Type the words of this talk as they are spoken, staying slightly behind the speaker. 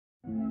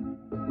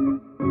Yeah,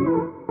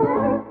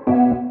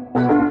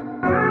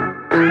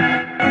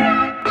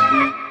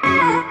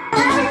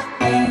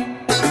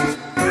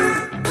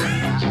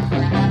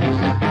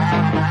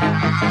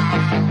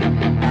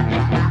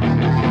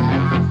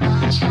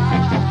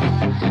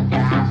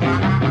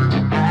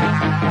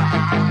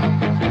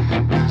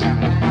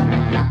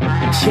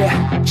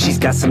 she's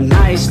got some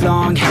nice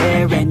long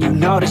hair, and you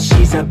know that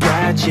she's a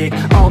bad chick.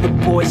 All the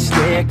boys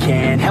stare,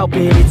 can't help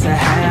it, it's a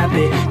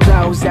habit.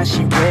 Clothes that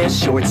she wears,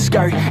 short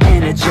skirt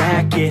and a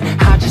jacket.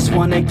 I just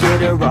wanna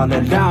get her all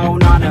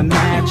alone on a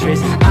mattress.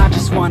 I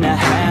just wanna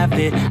have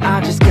it,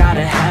 I just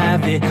gotta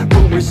have it.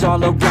 Rumors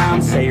all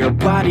around say her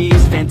body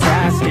is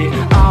fantastic.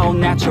 All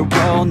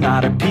natural,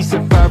 not a piece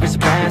of fur is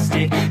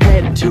plastic.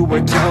 Head to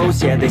her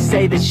toes, yeah, they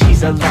say that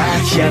she's a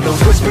latch. Yeah, the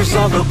whispers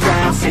all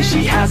around say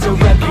she has a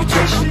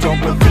reputation. Don't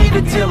believe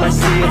it till I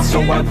see it, so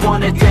I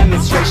want a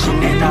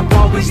demonstration. And I've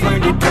always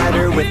learned it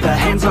better with a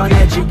hands-on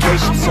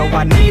education. So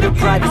I need a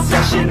private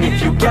session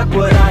if you get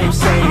what I am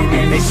saying.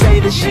 And they say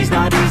that she's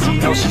not easy,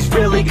 no, she's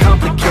really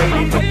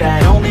complicated, but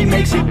that only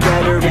makes it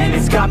better, and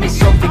it's got me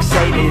so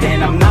fixated.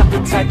 And I'm not the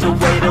type to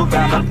wait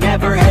around, I've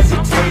never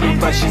hesitated,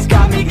 but she's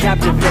got me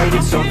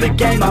captivated, so the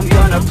game, I'm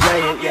gonna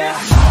play it, yeah.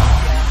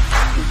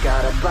 She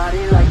got a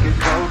body like a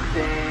coke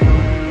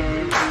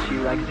thing, she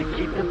likes to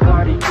keep the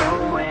party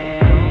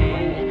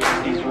going.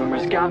 These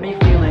rumors got me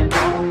feeling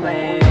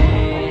lonely,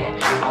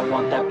 I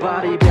want that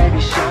body,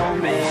 baby, show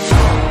me.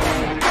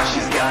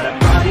 She's got a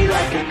body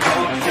like a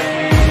coke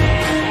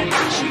thing,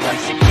 she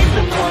likes to keep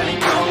the party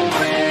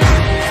going.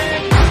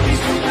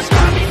 These rumors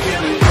got me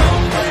feeling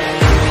lonely,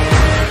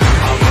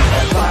 I want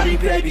that body,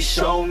 baby,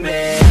 show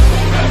me.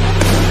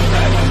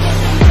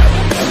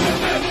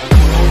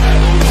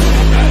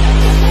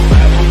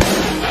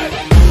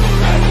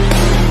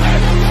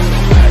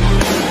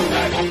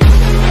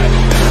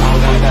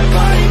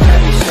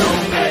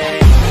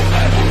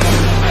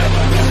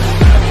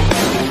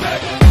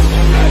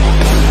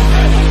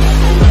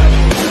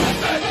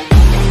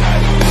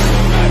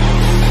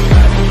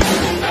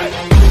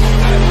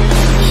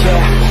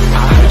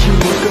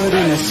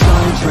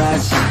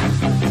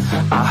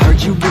 I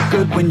heard you look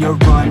good when you're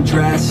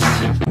undressed.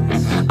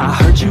 I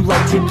heard you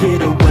like to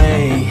get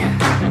away.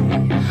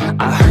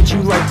 I heard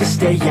you like to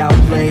stay out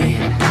late.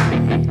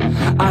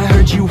 I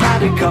heard you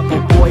had a couple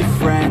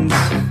boyfriends.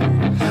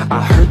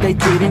 I heard they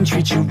didn't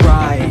treat you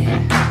right.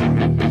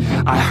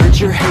 I heard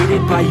you're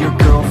hated by your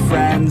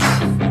girlfriends,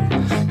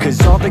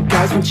 'cause all the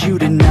guys want you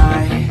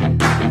tonight.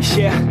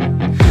 Yeah,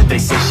 they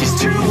say she's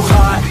too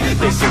hot,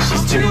 they say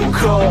she's too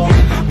cold.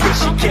 Where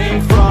she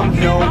came from,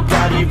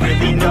 nobody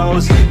really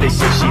knows. They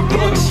say she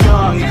looks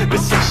young, but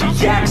say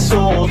she acts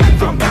old.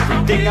 From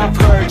everything I've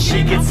heard,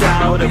 she gets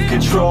out of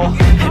control.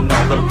 And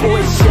all the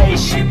boys say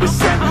she was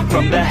sent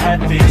from the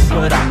heavens,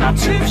 but I'm not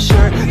too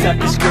sure that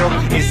this girl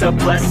is a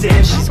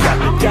blessing. She's got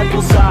the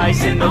devil's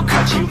eyes, and they'll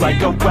cut you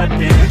like a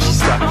weapon. She's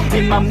stuck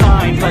in my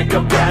mind like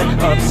a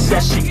bad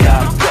obsession.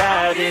 Got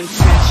bad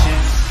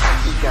intentions.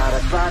 She got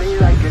a body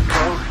like a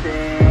coke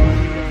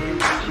thing,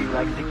 she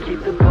likes to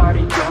keep the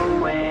party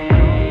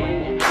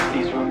going.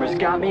 These rumors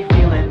got me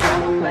feeling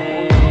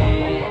lonely,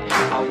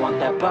 I want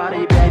that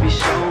body, baby,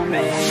 show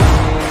me.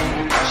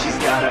 She's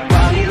got a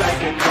body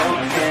like a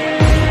coke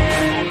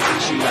thing,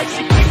 she likes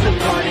to keep the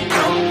party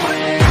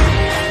going.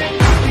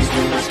 These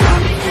rumors got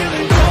me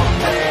feeling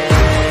lonely,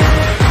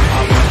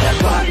 I want that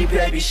body,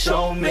 baby,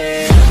 show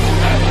me.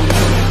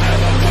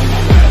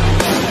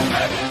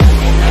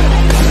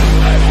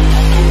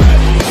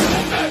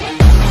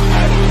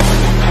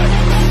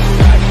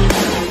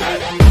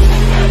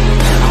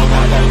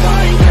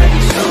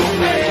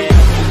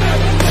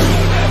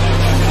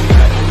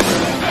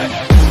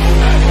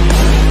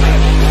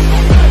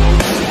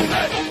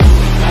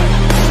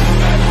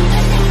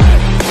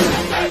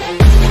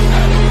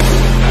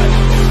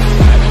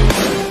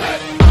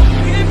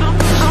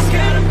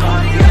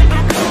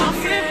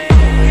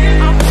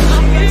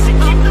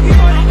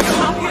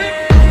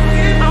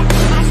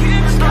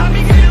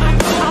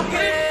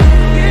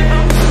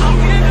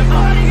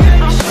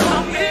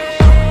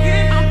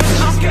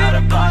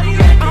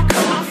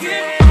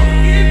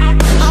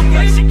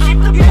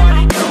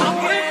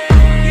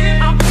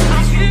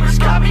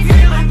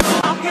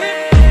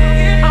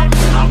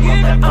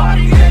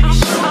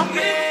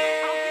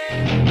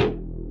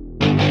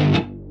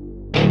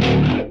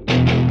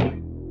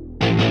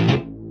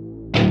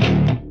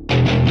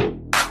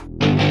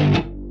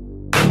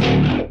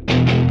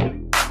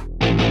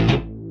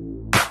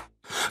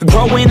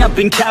 Growing up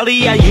in Cali,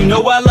 yeah, you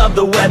know I love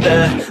the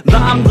weather.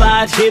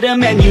 Limelight hit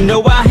 'em and you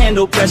know I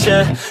handle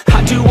pressure.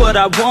 I do what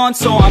I want,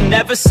 so I'm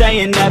never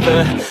saying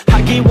never. I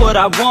I get what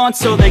I want,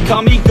 so they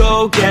call me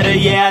go-getter.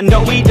 Yeah, I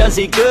know he does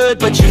it good,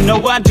 but you know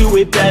I do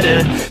it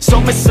better.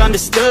 So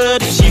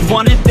misunderstood, if she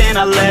wanted then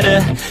I let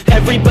her.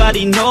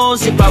 Everybody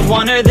knows if I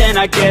want her then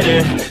I get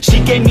her. She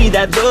gave me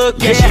that look,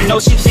 yeah, she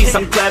knows she thinks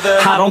I'm clever.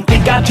 I don't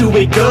think I do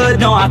it good,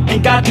 no, I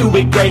think I do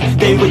it great.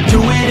 They would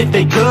do it if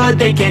they could,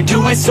 they can't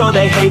do it so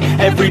they hate.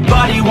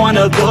 Everybody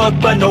wanna look,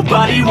 but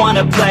nobody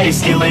wanna play.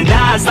 Stealing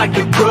eyes like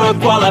a crook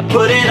while I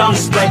put it on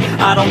display.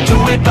 I don't do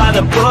it by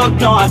the book,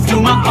 no, I do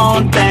my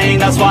own thing.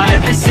 That's why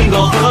every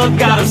single hook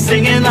got them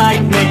singing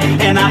like me.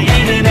 And I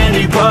ain't in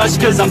any rush,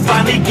 cause I'm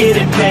finally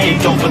getting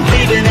paid. Don't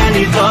believe in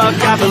any luck,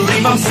 I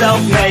believe I'm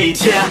self-made,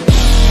 yeah.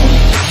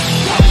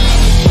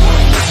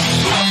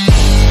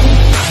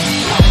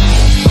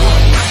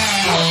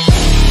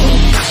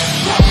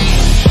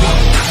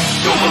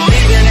 Don't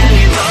believe in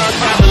any luck,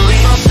 I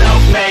believe I'm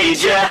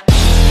self-made, yeah.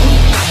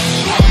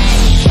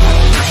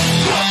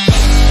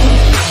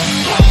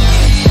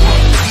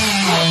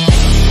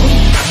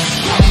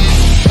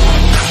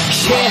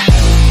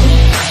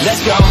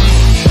 Let's go.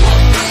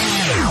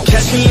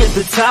 Catch me at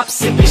the top,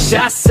 sipping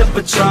shots of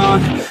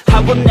Patron. I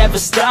will never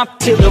stop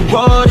till the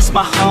road is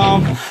my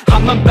home.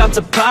 I'm about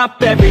to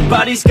pop,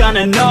 everybody's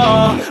gonna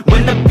know.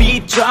 When the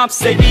beat drops,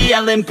 they be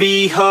yelling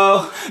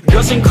B-ho.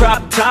 Girls in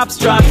crop tops,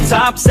 drop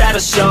tops at our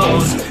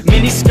shows.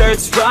 Mini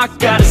skirts rock,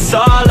 got us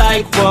all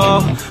like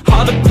whoa.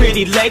 All the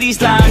pretty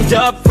ladies lined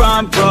up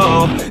front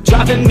row.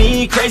 Driving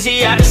me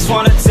crazy, I just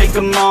wanna take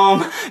them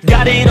home.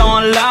 Got it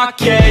on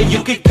lock, yeah,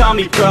 you could call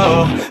me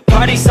pro.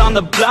 Parties on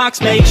the blocks,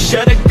 make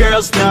sure the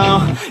girls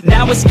know.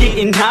 Now it's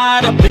getting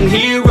hot up in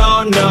here,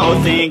 oh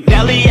no. Think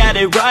Nelly had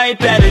it right,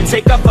 better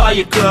take off all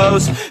your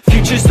clothes.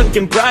 Future's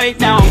looking bright,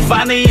 now I'm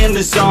finally in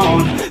the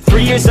zone.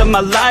 3 years of my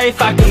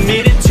life, I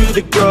committed to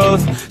the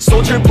growth.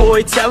 Soldier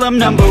boy, tell him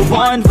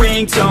 #1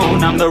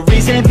 ringtone. I'm the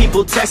reason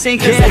people texting,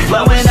 cause they're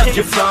blowing up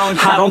your phone.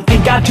 I don't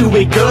think I do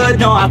it good,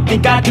 no, I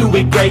think I do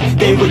it great.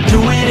 They would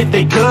do it if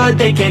they could,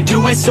 they can't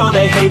do it so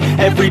they hate.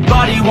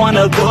 Everybody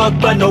wanna look,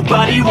 but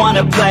nobody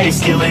wanna play.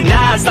 Stealing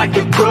eyes like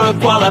a crook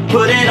while I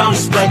put it on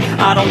display.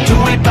 I don't do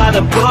it by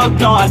the book,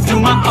 no, I do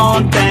my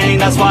own thing.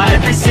 That's why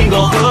every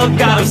single hook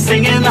got them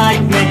singing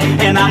like me.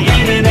 And I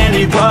ain't in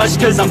any rush,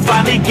 cause I'm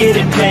finally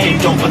getting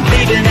paid. Don't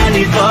believe in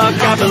any luck,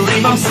 I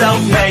believe I'm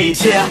self-made,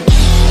 yeah.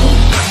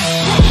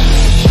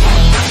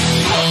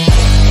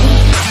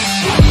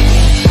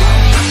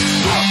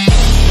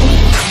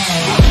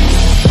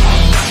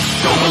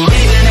 Don't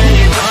believe in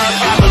any luck,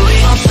 I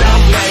believe I'm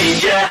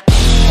self-made, yeah.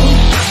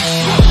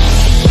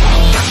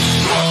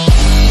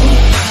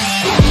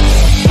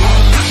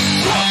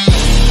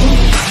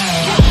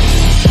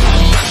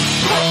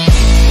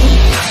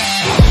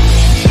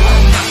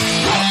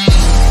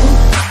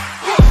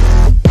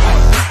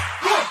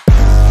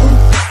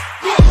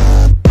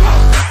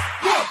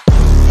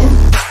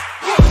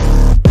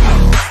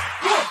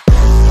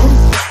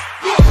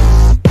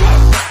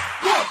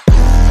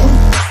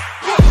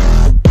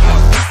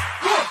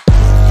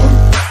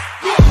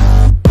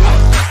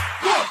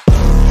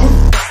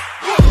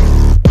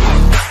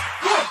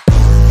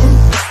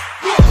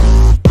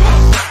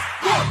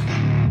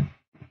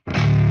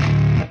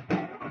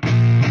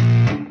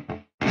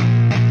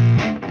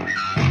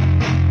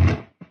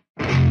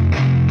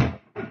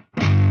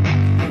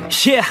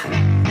 Yeah,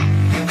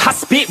 I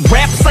spit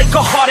raps like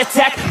a heart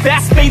attack,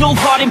 fast fatal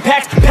heart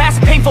impact, past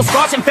painful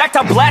scars. In fact,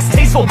 I blast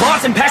tasteful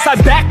bars and packs. I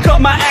back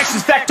up my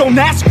actions, fact, don't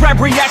ask,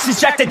 grab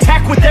reactions, jacked,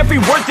 attack with every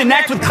word, then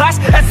act with class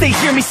as they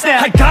hear me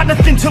snap. I got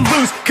nothing to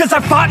lose, cause I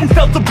fought and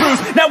felt the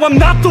bruise. Now I'm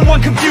not the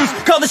one confused,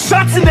 call the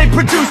shots and they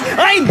produce.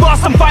 I ain't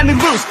lost, I'm finally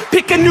loose,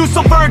 pick a new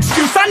silver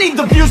excuse. I need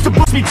the views to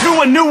boost me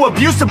to a new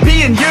abuse of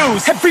being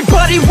used.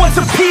 Everybody wants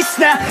a piece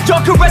now,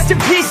 y'all can rest in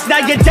peace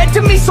now. You're dead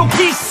to me, so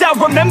peace out,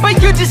 remember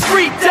you're just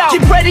freaked out.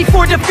 Get ready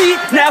for defeat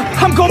now,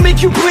 I'm gonna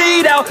make you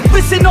bleed out.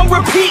 Listen on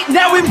repeat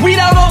now and weed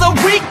out all the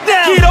weak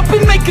now. Get up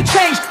and make a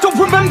change, don't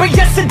remember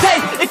yesterday.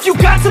 If you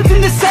got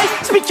something to say,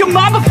 speak your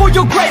mind before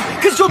your grave.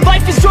 Cause your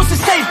life is yours to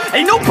save,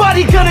 ain't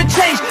nobody gonna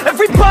change.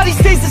 Everybody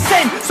stays the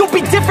same, so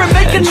be different,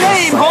 make a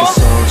name, like a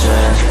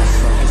soldier,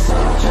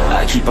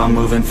 I keep on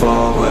moving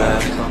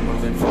forward,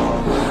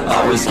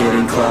 always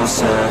getting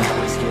closer,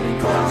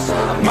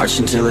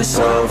 marching till it's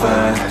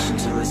over.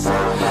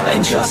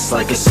 And just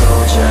like a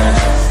soldier,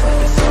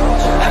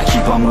 I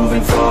keep on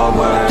moving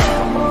forward,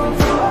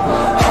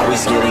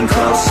 always getting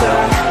closer,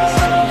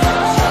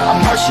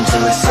 I'm marching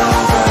till it's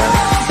over.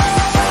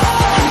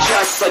 And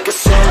just like a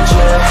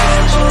soldier,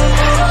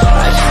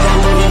 I keep on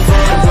moving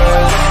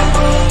forward,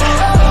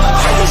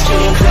 always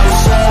getting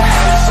closer,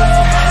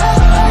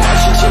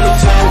 marching till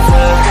it's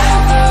over.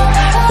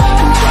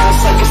 And just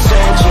like a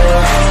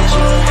soldier,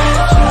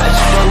 I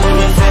keep on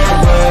moving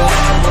forward,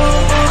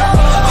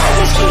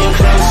 always getting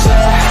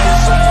closer,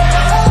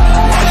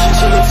 marching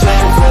till it's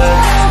over.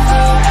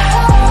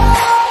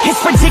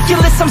 It's ridiculous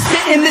ridiculous, I'm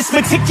spitting this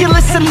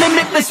meticulous and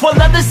limitless, while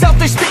others out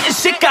there spitting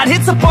shit got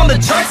hits up on the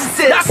charts and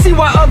shit. I see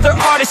why other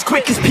artists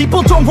quit, cause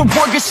people don't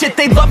reward good shit.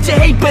 They love to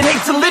hate but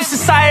hate to live.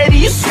 Society,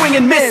 you swing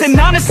and miss, and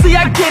honestly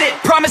I get it.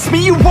 Promise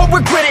me you won't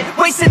regret it.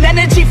 Wasting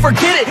energy,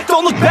 forget it.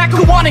 Don't look back,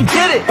 go on and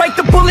get it. Bite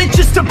the bullet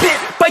just a bit,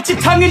 bite your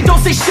tongue and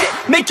don't say shit.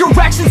 Make your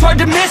actions hard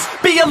to miss,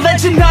 be a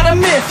legend not a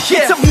myth.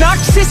 Yeah. It's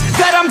obnoxious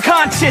that I'm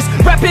conscious,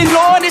 rapping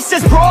honest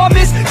as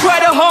promise. Try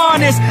to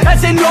harness,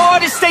 as an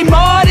artist stay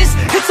modest.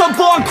 It's a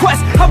long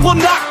quest, I will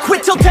not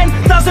quit till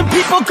 10,000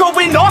 people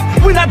going off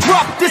when I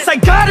drop this. I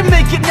gotta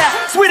make it now,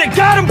 swear to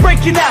God I'm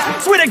breaking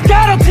out. Swear to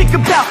God I'll take a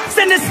bow,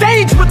 stand the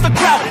stage with the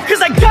crowd,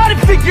 cause I got it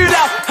figured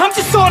out. I'm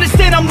just honest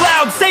and I'm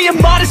loud, saying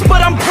modest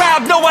but I'm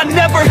proud. No, I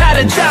never had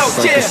a doubt,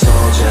 like a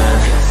soldier,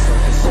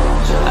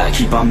 I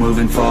keep on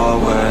moving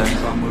forward,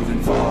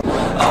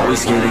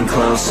 always getting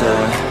closer,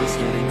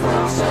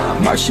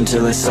 marching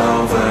till it's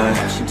over.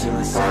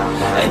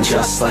 And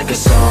just like a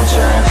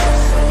soldier,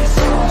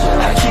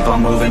 I keep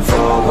on moving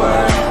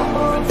forward,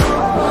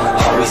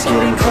 always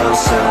getting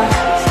closer,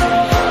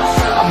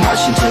 I'm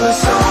marching till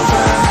it's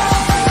over.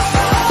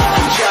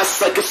 And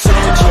just like a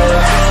soldier,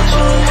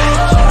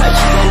 I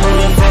keep on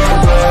moving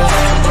forward,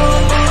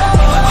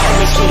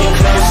 always getting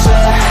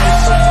closer,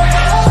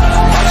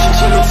 marching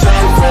till it's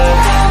over.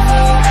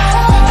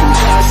 And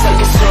just like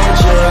a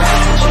soldier,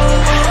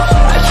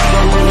 I keep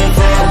on moving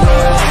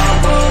forward,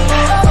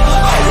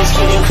 always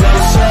getting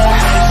closer,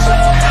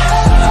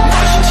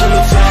 marching till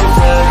it's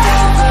over.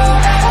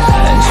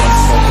 And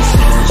just like a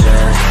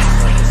soldier,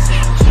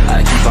 I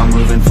keep on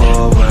moving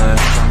forward,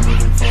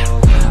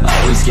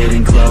 always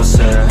getting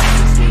closer,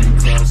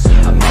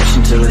 I'm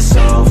marching till it's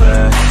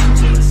over.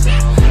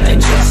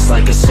 And just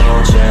like a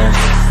soldier,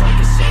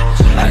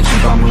 I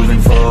keep on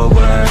moving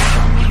forward,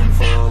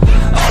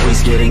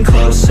 always getting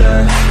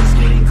closer,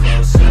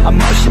 I'm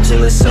marching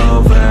till it's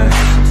over.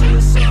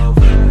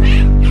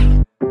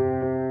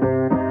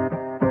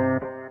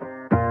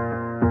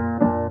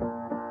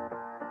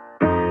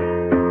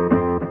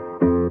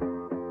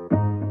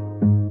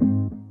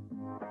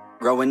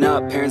 Growing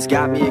up, parents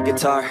got me a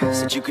guitar.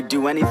 Said you could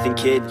do anything,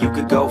 kid, you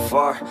could go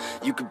far.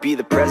 You could be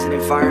the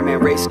president, fireman,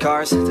 race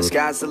cars. The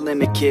sky's the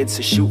limit, kid,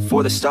 so shoot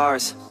for the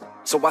stars.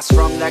 So I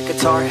strummed that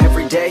guitar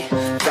every day,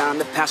 found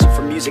the passion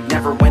for music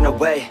never went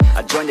away.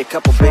 I joined a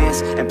couple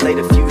bands and played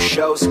a few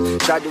shows,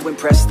 tried to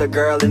impress the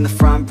girl in the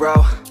front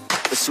row.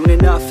 But soon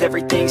enough,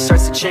 everything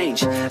starts to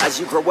change. As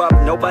you grow up,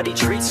 nobody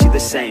treats you the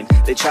same.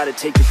 They try to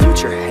take your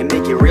future and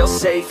make it real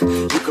safe.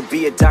 You could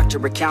be a doctor,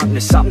 accountant,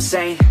 or something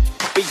sane.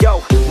 But yo,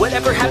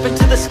 whatever happened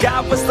to the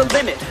sky was the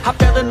limit. I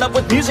fell in love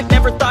with music,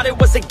 never thought it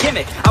was a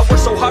gimmick. I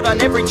worked so hard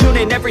on every tune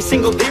and every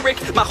single lyric.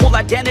 My whole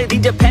identity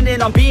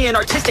depended on being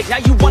artistic. Now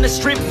you wanna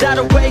strip that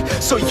away,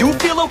 so you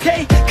feel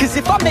okay? Cause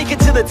if I make it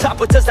to the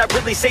top, what does that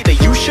really say? That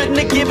you shouldn't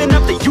have given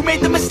up, that you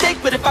made the mistake?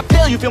 But if I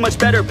fail, you feel much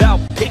better about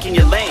picking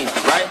your lane,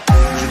 right?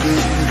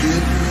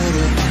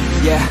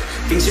 Yeah,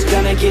 things are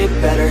gonna get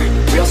better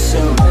real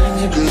soon.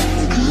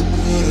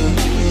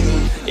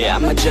 Yeah,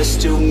 I'ma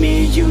just do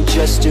me, you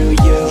just do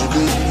you.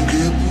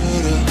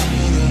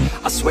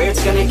 I swear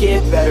it's gonna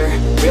get better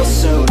real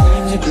soon.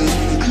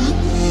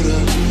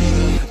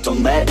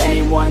 Don't let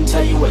anyone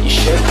tell you what you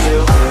should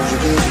do.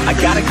 I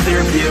got a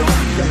clear view,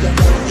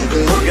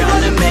 we're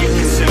gonna make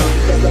it soon.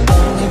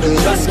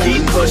 Just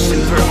keep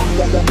pushing through.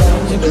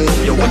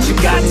 You're what you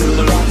got to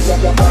lose.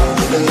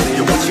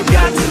 You're what you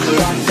got to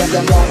lose.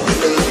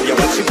 You're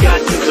what you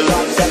got to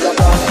lose.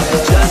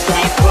 Just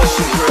keep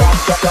pushing through.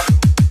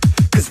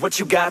 Cause what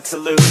you got to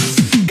lose,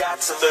 got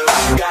to lose,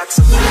 got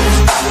to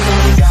lose,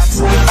 got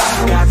to lose,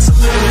 got to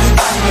lose,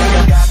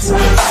 got to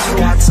lose,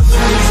 got to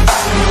lose,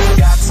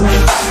 got to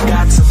lose,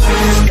 got to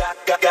lose, got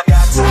to lose, got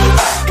to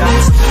lose,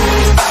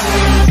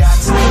 got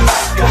to lose,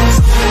 got to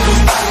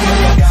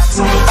lose, got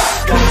to lose,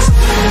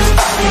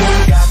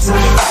 got to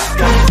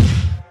lose.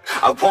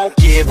 I won't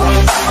give up,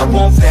 I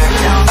won't back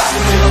down.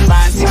 Till the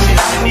line sinks in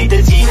underneath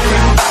the deep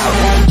ground. I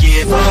won't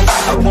give up,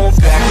 I won't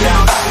back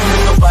down.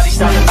 Nobody's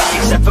stopping me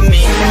except for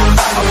me now.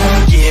 I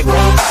won't give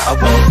up, I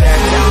won't back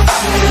down.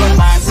 Till the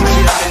line sinks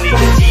in underneath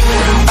the deep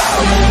ground. I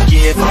won't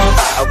give up,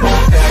 I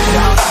won't back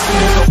down.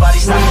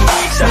 Nobody's stopping me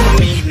except for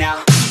me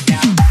now.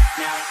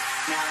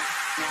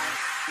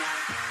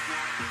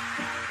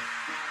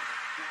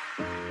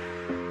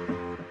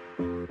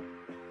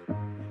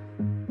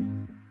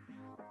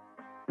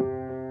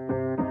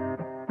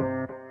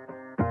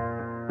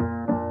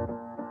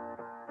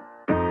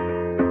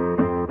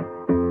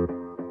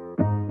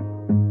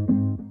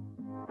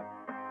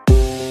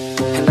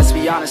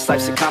 Honest,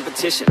 life's a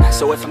competition,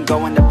 so if I'm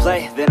going to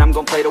play, then I'm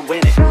gonna play to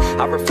win it.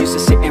 I refuse to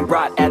sit and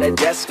rot at a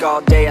desk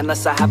all day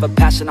unless I have a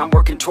passion I'm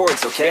working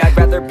towards, okay? I'd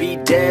rather be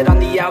dead on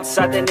the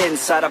outside than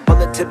inside. A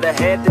bullet to the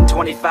head than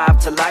 25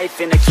 to life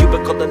in a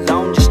cubicle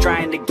alone, just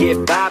trying to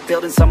get by,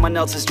 building someone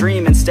else's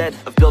dream instead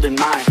of building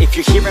mine. If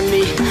you're hearing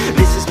me,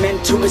 this is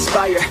meant to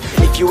inspire.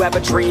 If you have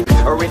a dream,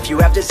 or if you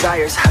have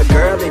desires, a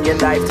girl in your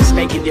life that's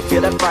making you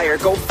feel that fire,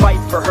 go fight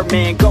for her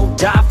man, go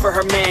die for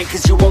her man,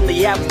 cause you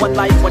only have one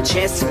life, one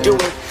chance to do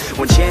do it.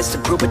 One chance to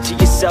prove it to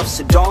yourself,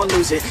 so don't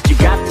lose it. You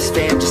got this,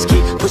 fam, just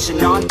keep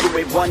pushing on through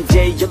it. One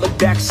day you'll look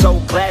back so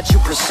glad you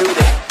pursued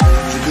it.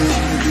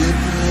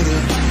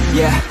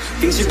 Yeah,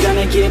 things are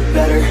gonna get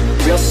better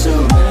real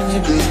soon.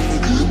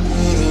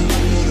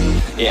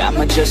 Yeah,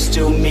 I'ma just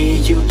do me,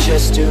 you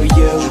just do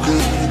you.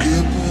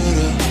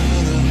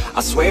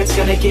 I swear it's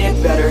gonna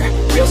get better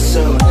real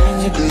soon.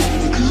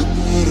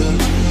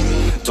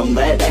 Don't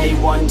let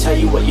anyone tell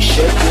you what you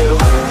should do.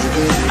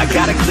 I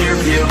got a clear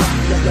view,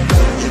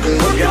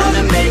 we're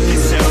gonna make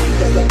it soon.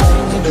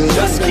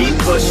 Just keep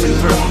pushing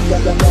through.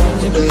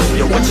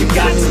 You're what you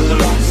got to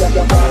lose.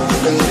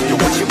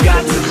 You're what you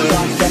got to lose.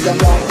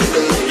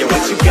 You're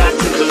what you got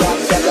to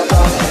lose.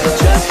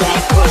 Just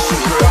keep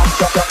pushing through.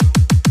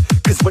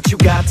 Cause what you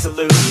got to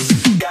lose,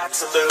 got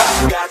to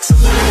lose, got to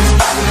lose,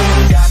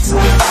 got to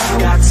lose,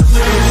 got to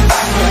lose,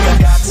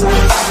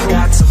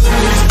 got to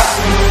lose,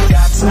 got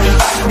to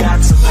lose,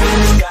 got to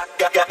lose, got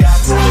to lose,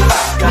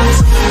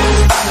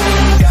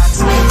 got to lose, got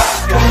to lose,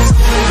 got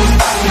to lose,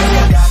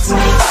 got to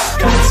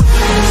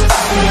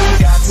lose,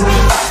 got to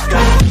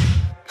lose.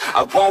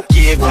 I won't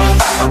give up,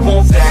 I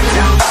won't back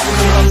down.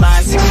 The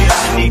line 6 years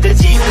underneath the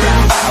deep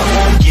ground. I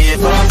won't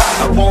give up,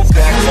 I won't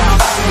back down.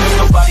 There's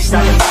nobody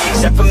stopping me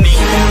except for me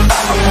now.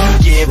 I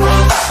won't give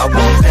up, I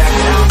won't back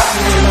down.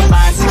 The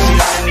line 6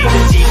 years underneath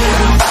the deep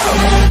ground. I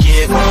won't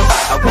give up,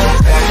 I won't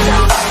back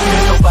down.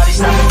 There's nobody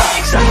stopping me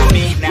except for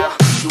me now.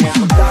 You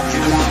won't stop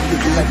me now,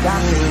 because I got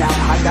this now.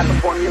 I got the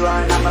formula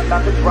and I'm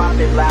about to drop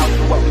it loud.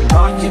 So what we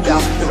talking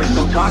about? There is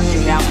no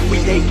talking now. We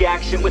take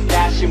action with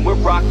passion,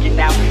 we're rocking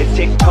now. It's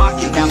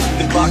tick-tocking now,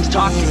 the clock's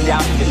talking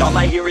down. And all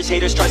I hear is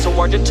haters try so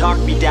hard to talk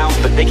me down.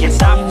 But they can't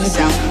stop the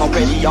sound,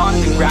 already on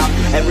the ground.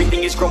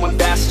 Everything is growing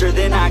faster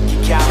than I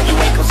can count. You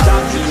ain't gon'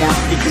 stop me now,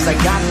 because I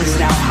got this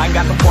now. I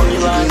got the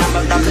formula and I'm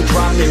about to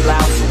drop it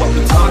loud. So what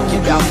we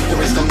talking about?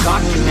 There is no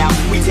talking now.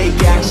 We take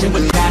action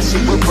with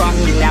passion, we're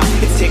rocking now.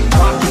 It's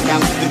tick-tocking now,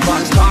 the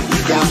clock's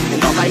talking down.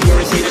 And all I hear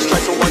is haters try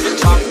so hard to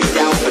talk me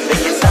down. But they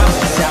can't stop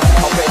the sound,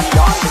 already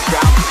on the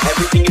ground.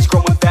 Everything is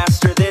growing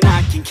faster than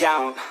I can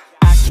count.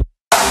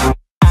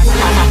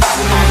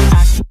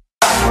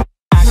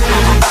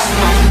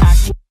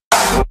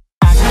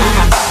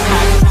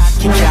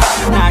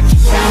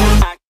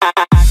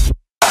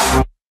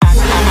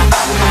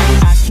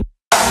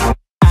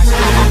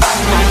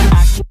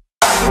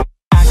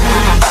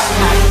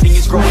 Everything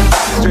is growing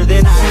faster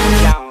than I can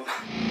count.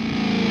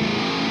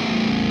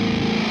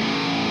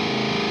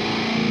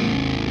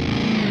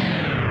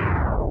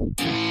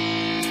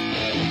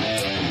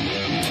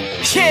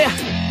 Yeah,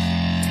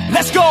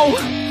 let's go.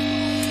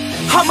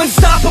 I'm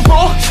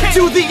unstoppable,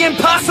 do the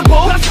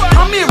impossible.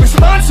 I'm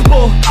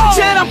irresponsible,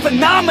 yet I'm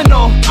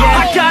phenomenal.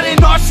 I got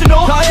an arsenal,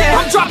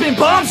 I'm dropping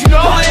bombs, you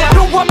know.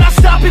 No, I'm not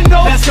stopping,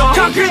 no.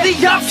 Conquer the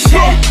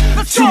obstacle.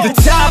 To the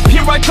top,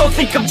 here I go,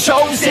 think I'm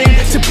chosen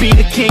to be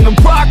the king of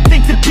rock,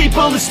 think the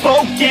people have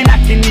spoken. I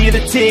can hear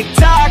the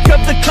tick-tock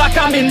of the clock,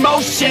 I'm in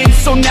motion.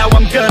 So now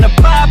I'm gonna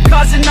pop,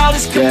 causing all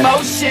this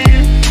commotion.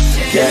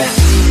 Yeah,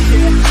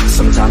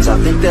 sometimes I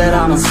think that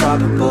I'm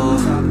unstoppable.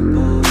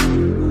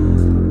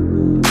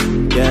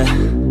 Yeah,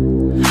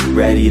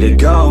 ready to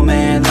go,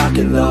 man, lock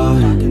and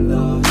load.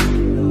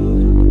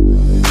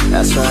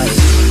 That's right,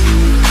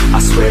 I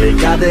swear to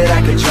God that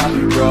I could drop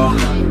you, bro.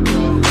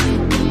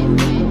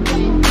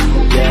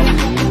 Yeah,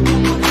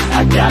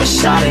 I got a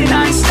shot and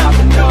I ain't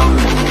stopping, no.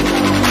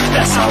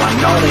 That's how I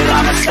know that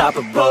I'm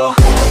unstoppable.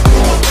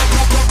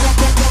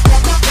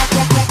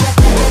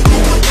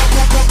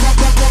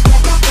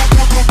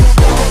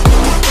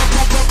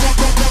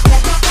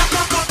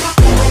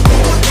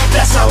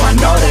 That's how I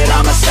know that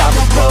I'm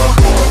unstoppable.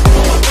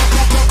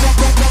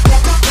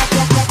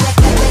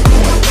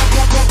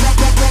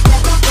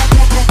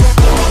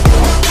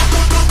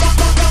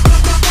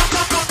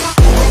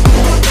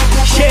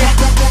 Yeah,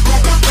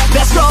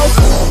 let's go.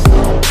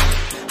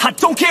 I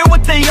don't care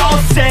what they all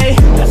say.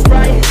 That's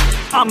right,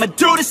 I'ma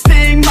do this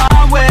thing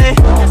my way.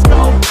 Let's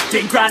go.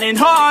 Been grinding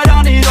hard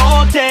on it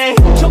all day.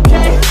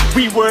 Okay,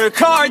 we work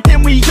hard,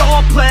 then we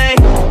all play.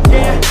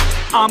 Yeah,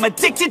 I'm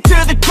addicted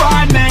to the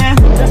grind, man.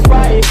 That's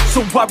right,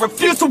 so I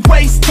refuse to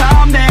waste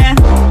time, man.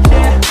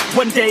 Yeah,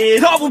 one day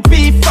it all will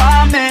be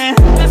fine, man.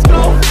 Let's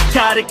go.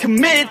 Gotta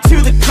commit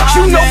to the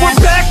climb, you know, man.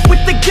 We're back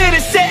with the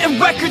Guinness, setting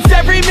records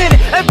every minute,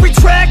 every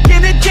track,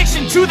 an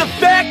addiction to the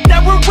fact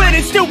that we're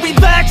winning. Still we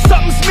lack,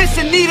 something's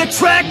missing, need a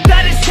track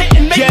that is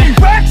hitting, making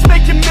racks,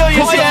 making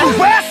millions.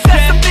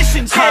 That's the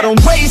mission. I don't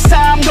waste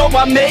time, no,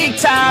 I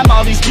make time.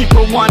 All these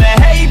people wanna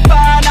hate,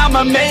 fine,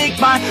 I'ma make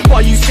mine.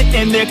 While you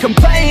sitting there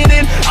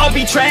complaining, I'll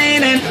be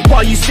training.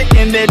 While you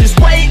sitting there just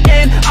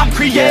waiting, I'm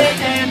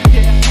creating.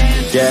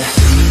 Yeah,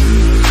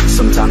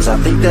 sometimes I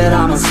think that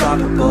I'm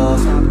unstoppable.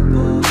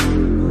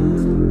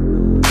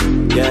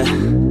 Yeah,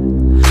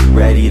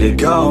 ready to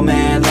go,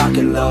 man, lock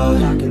and load.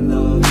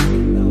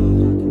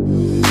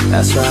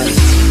 That's right,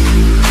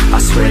 I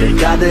swear to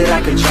God that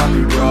I could drop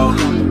you, bro.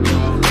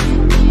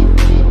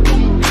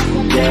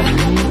 Yeah,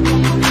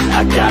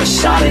 I got a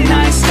shot and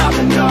I ain't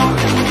stopping, no.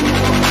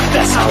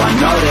 That's how I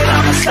know that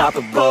I'm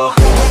unstoppable.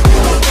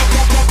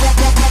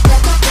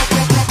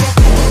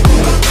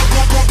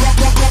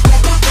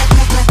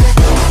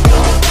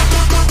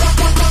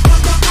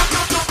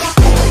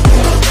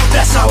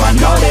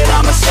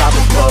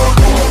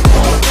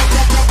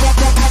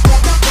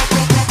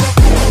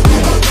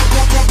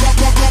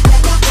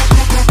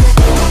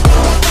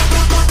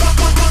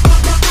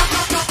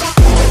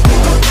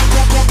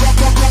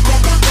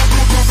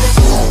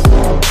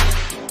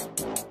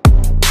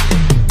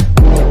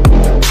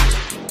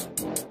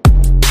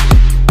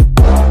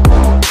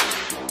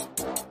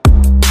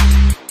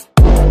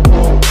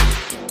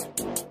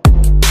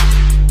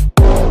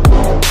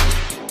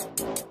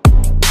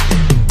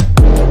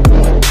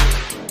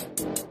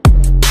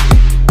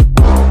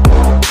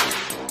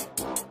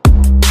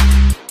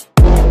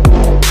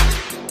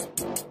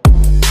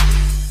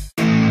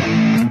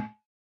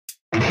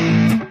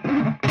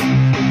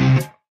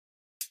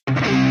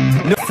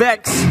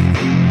 effects.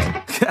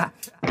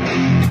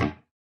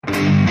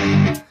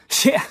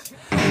 Yeah.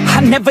 I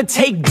never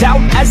take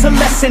doubt as a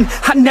lesson,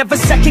 I never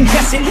second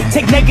guess it.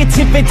 Take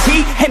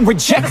negativity and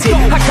reject it.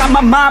 I got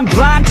my mind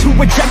blind to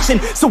rejection,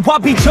 so I'll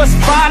be just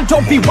fine.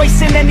 Don't be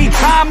wasting any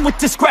time with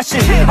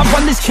discretion. I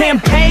run this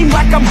campaign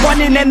like I'm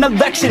running an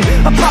election.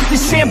 I pop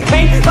this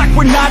champagne like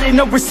we're not in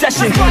a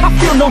recession. I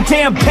feel no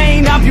damn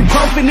pain,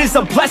 ibuprofen is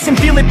a blessing.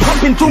 Feel it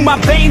pumping through my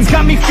veins,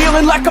 got me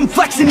feeling like I'm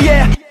flexing,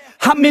 yeah.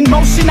 I'm in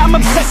motion, I'm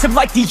obsessive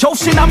like the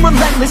ocean, I'm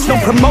relentless. No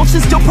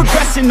promotion, still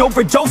progressing,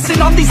 overdosing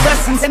on these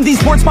lessons. And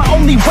these words my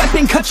only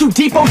weapon, cut you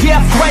deep, oh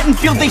yeah, I threaten.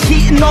 Feel the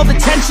heat and all the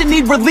tension,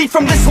 need relief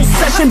from this whole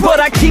session.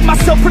 But I keep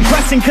myself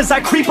progressing, cause I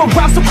creep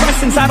around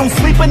suppressants. I don't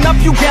sleep enough,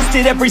 you guessed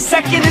it, every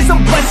second is a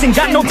blessing.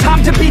 Got no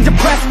time to be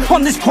depressed,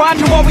 on this grind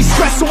you're always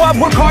stressed. So I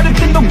work harder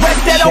than the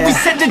rest, that always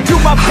said to do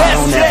my best. I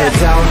don't ever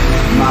doubt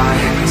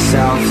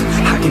myself,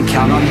 I can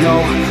count on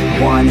no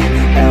one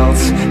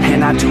else.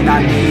 And I do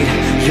not need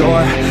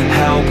your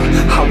help,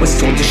 I was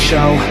told to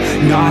show,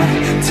 not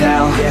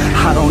tell.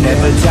 I don't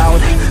ever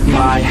doubt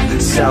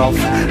myself,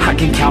 I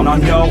can count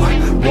on no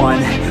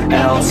one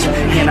else.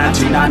 And I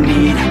do not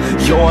need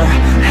your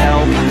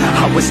help,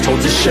 I was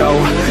told to show,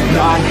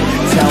 not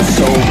tell.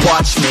 So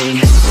watch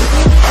me.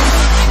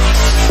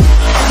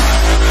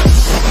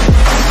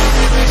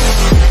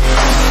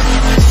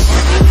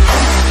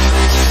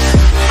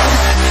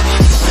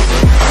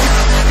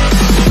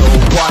 So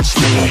watch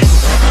me.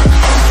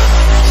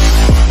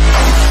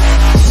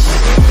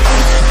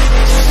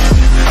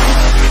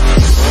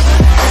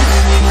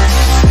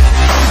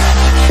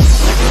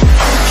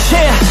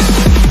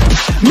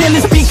 Man,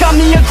 this beat got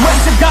me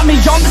aggressive, got me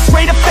on the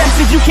straight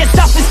offensive. You can't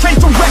stop this train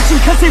direction,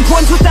 cause it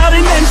runs without an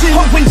engine.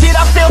 Oh, when did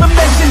I fail to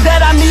mention that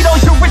I need all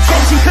your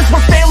attention? Cause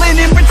we're failing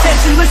in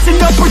retention, listen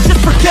up or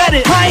just forget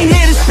it. I ain't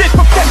here to spit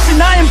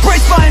perfection, I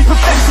embrace my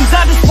imperfections.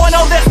 I just want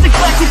all that's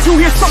neglected to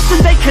hear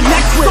something they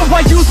connect with. So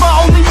I use my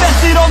only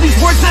method, all these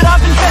words that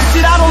I've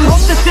invested. I don't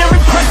hope that they're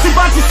impressive,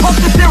 I just hope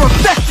that they're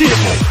effective.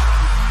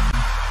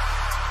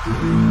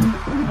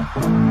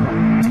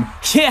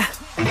 Yeah,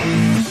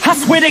 I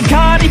swear to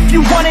God, if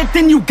you want it,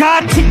 then you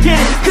got to get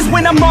it. Cause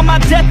when I'm on my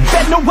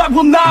deathbed, no, I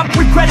will not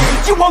regret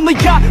it. You only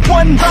got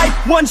one life,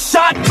 one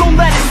shot, don't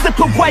let it slip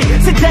away.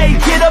 Today,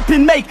 get up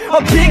and make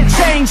a big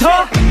change,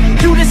 huh?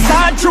 You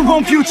decide your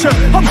own future,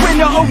 a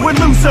winner or a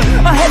loser,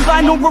 a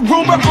headline or a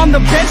rumor, on the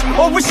bench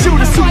or a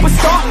shooter,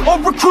 superstar or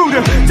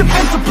recruiter,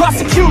 defensive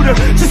prosecutor,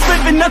 just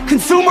living a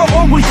consumer,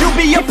 or will you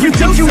be a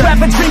producer? If you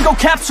have a dream, go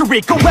capture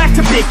it, go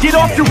activate, get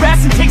off your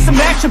ass and take some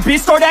action,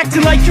 bitch. Start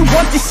acting like you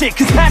want this shit,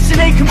 cause passion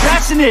ain't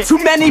compassionate.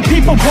 Too many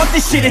people want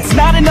this shit, it's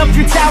not enough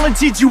you're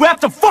talented, you have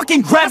to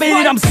fucking grab it.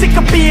 I'm sick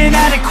of being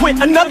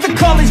inadequate, another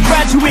college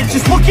graduate,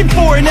 just looking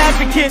for an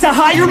advocate to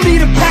hire me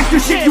to pack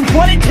your shit. You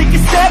want it, take a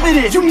stab at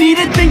it, you need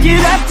it, then get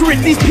after it.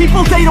 These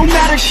people, they don't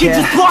matter, shit,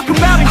 just block them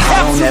out and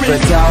capture it. I don't ever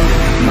doubt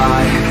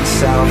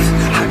myself,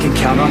 I can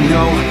count on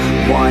no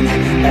one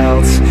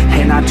else.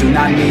 And I do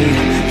not need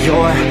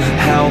your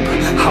help,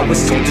 I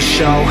was told to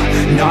show,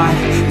 not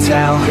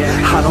tell.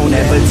 I don't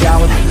ever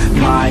doubt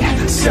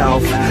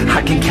myself,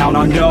 I can count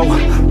on no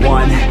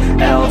one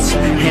else.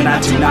 And I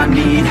do not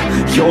need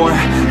your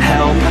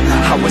help,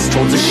 I was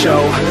told to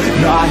show,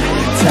 not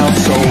tell.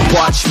 So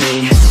watch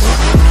me.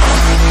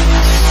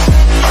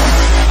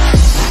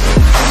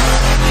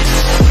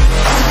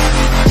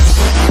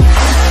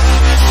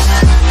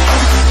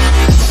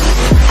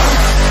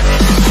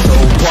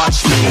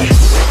 Watch me.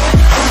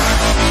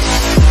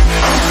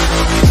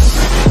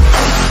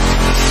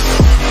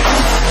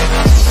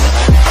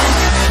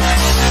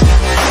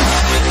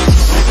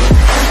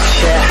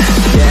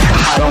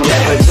 I don't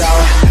ever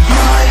doubt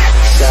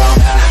myself,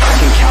 I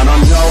can count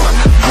on no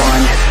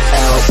one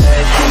else.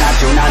 And I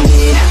do not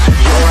need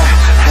your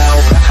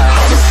help, I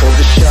was told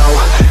to show,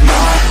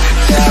 not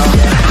tell.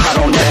 I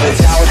don't ever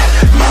doubt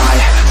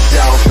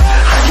myself,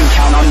 I can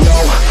count on no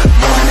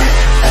one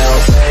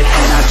else.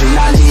 And I do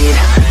not need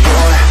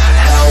your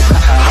help,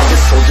 I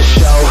was told to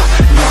show,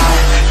 not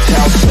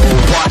tell. So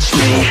watch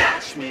me.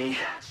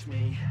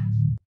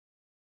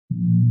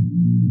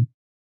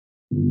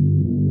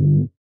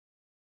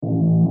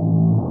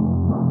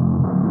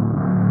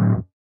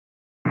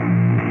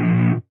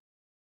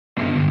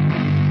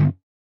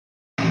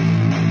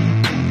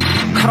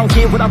 I don't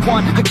get what I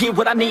want, I get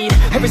what I need.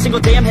 Every single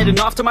day I'm heading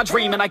off to my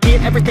dream, and I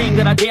get everything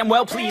that I damn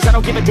well please. I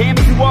don't give a damn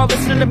if you all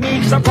listening to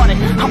me, cause I run it.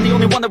 I'm the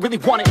only one that really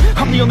want it,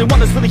 I'm the only one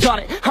that's really on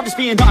it. I'm just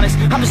being honest,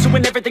 I'm just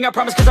doing everything I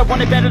promise, cause I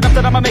want it bad enough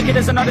that I'ma make it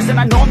as an artist. And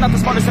I know I'm not the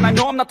smartest, and I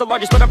know I'm not the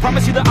largest, but I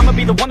promise you that I'ma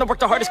be the one that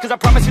worked the hardest. Cause I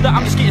promise you that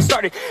I'm just getting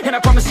started, and I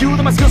promise you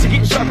that my skills are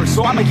getting sharper.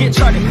 So I'ma get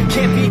charted,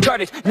 can't be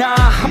guarded. Nah,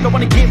 I'm the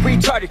one to get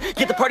retarded.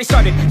 Get the party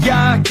started,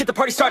 yeah, get the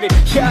party started.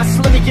 Yeah,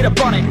 so let me get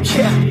up on it,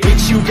 yeah.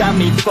 Bitch, you got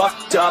me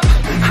fucked up,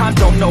 I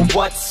don't don't know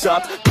what's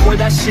up. Pour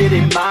that shit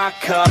in my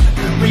cup,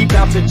 we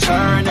bout to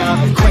turn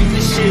up. Crank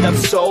this shit up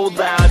so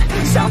loud,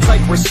 sounds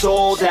like we're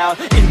sold out.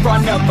 In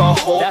front of a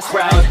whole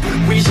crowd,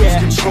 we lose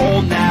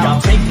control now.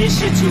 Don't take this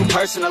shit too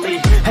personally.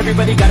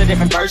 Everybody got a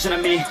different version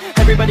of me.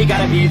 Everybody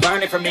gotta be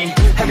learning from me.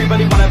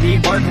 Everybody wanna be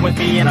working with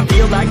me. And I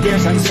feel like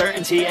there's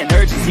uncertainty and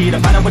urgency to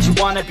find out what you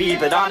wanna be.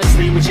 But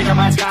honestly, we change our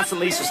minds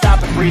constantly, so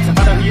stop and breathe and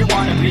find out who you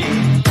wanna be.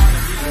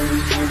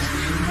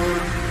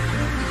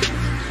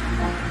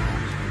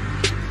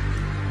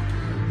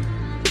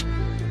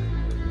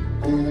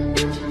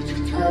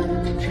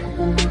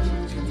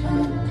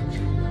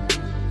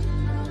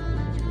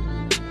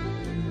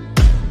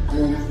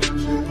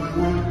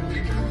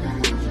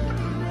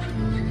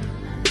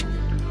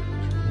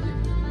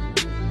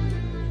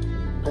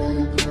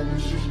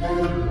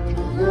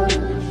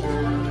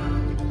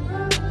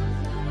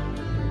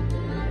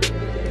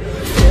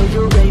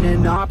 Failure ain't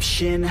an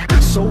option,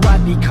 so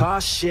I'd be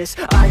cautious.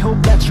 I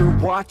hope that you're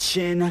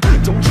watching.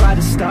 Don't try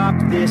to stop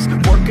this,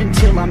 work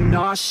until I'm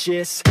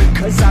nauseous.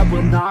 Cause I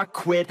will not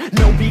quit,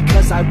 no,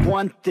 because I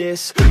want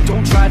this.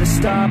 Don't try to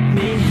stop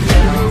me,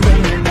 failure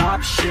ain't an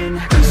option,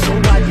 so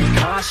I'd be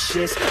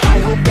cautious. I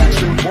hope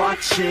that you're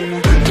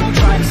watching. Don't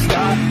try to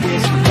stop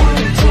this, work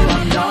until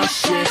I'm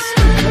nauseous.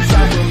 Cause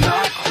I will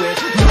not quit,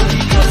 no,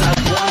 because I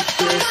want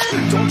this.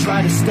 Don't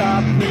try to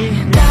stop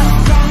me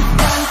now.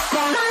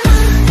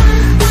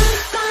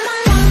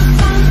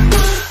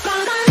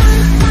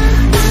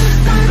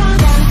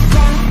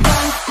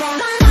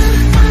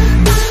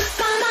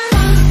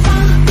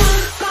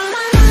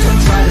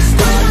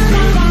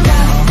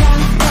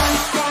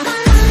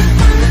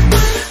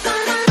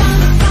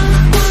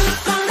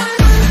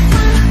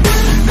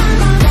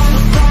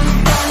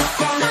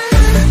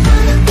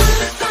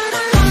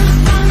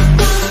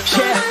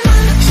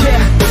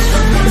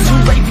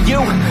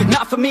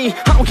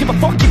 I don't give a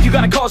fuck if you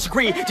got a college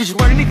degree. Did you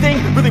learn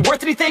anything? Really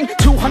worth anything?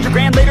 200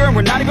 grand later and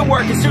we're not even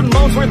working. Student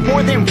loans worth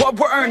more than what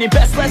we're earning.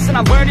 Best lesson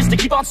I learned is to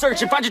keep on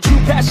searching. Find your true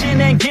passion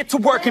and get to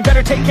work. And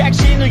better take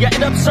action or you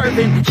end up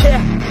serving.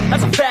 Yeah,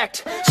 that's a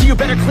fact. So you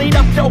better clean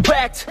up your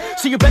act.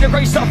 So you better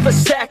grab yourself a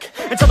sack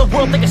and tell the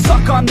world they can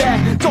suck on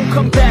that. Don't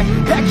come back,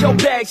 pack your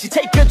bags. You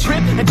take a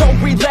trip and don't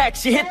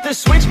relax. You hit the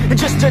switch and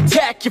just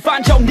attack. You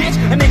find your niche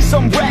and make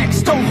some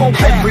racks. Don't hold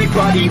back.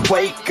 Everybody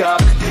wake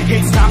up,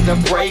 it's time to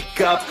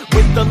break up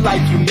with the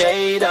life you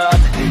made up.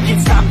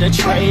 It's time to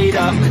trade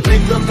up,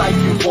 live the life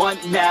you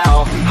want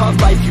now, a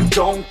life you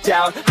don't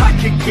doubt. I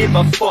could give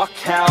a fuck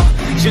how,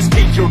 just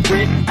get your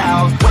grit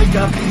out. Wake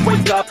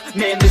up,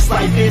 man, this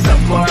life is a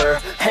blur.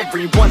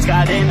 Everyone's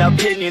got an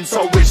opinion,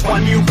 so which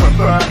one you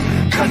prefer?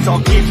 Cause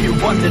I'll give you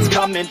one that's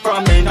coming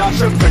from an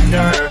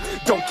entrepreneur.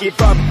 Don't give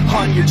up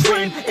on your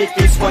dream if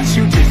it's what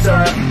you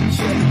deserve.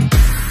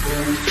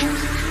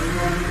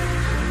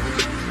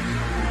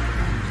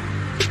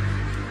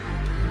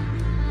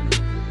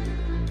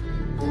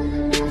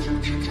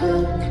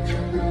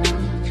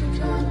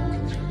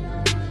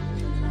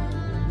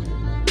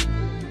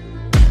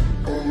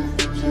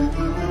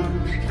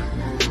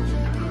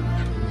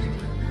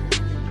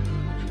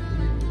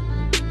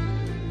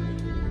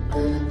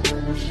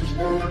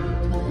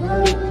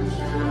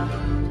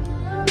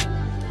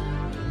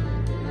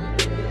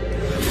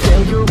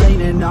 Failure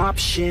ain't an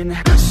option,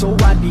 so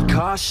I'd be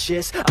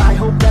cautious. I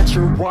hope that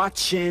you're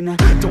watching.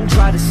 Don't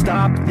try to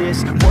stop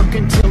this, work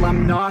until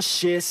I'm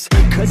nauseous.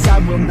 Cause I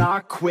will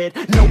not quit,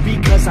 no,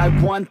 because I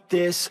want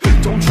this.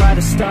 Don't try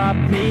to stop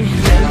me,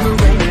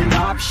 failure ain't an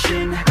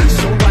option,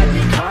 so I'd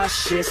be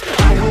cautious.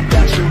 I hope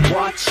that you're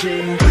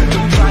watching.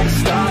 Don't try to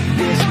stop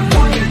this,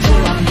 work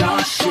until I'm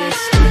nauseous.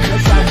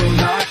 Cause I will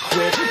not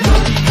quit, no,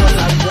 because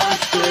I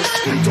want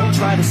this. Don't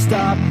try to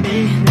stop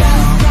me now.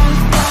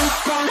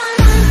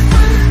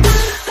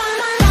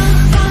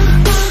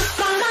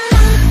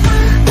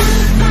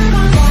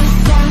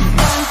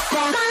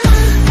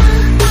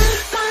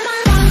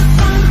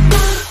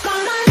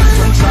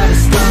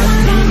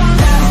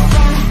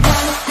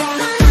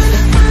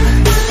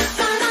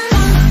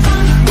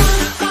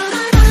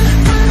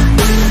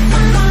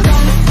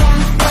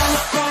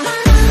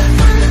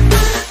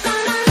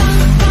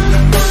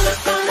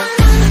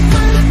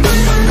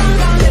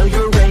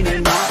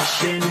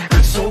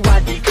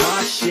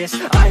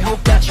 I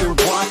hope that you're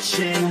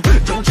watching.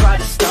 Don't try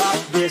to stop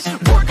this,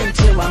 work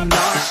until I'm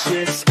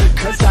nauseous.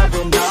 Cause I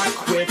will not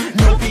quit,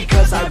 no,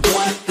 because I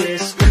want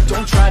this.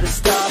 Don't try to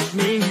stop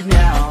me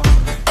now.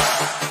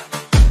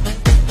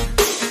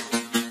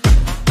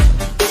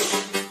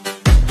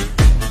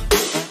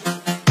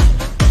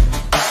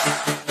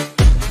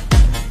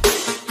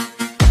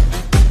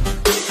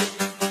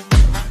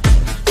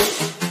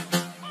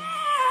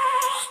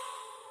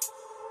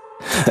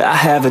 I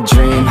have a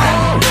dream,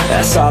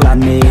 that's all I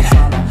need.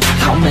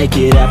 I'll make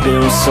it happen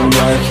with some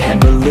work and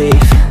belief.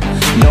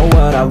 Know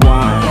what I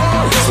want,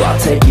 so I'll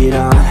take it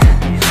on.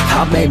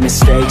 I'll make made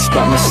mistakes,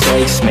 but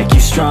mistakes make you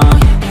strong.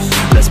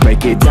 Let's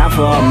break it down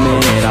for a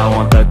minute. I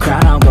want the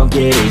crown, I'm gon'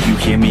 get it. You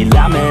hear me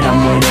loud, man, I'm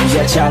winning.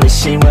 Yeah, Charlie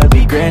Sheen will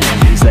be grinning.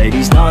 These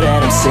ladies know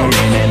that I'm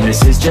sinning, and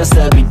this is just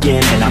the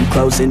beginning. I'm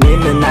closing in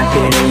the night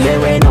inning.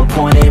 There ain't no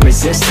point in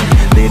resisting.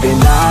 Living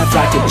life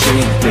like a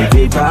dream, live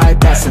it right,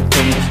 that's the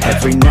thing.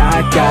 Every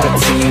night got a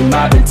team,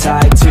 I've been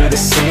tied to the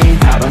scene.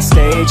 Out on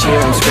stage, here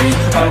I'm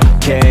screaming,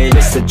 okay,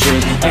 this a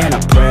dream. And I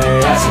pray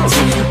as a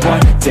team,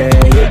 one day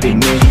it'll be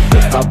me.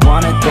 If I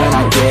want it, then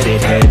I get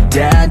it. Head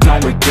down,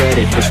 don't regret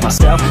it. Push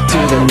myself to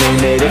the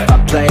limit. If I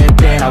play it,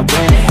 then I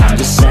win it. I'm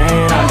just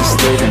saying, I'm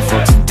just living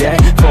for today.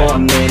 For a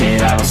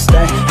minute, I don't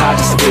stay, I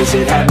just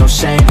visit. Have no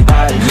shame,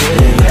 I admit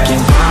it.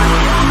 Looking right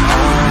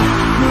at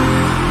me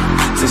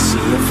to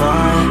see if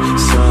I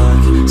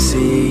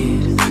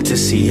succeed, to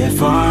see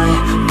if I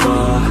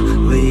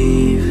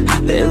believe.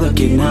 They're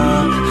looking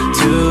up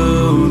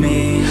to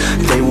me.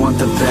 They want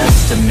the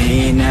best of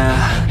me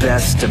now,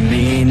 best of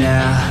me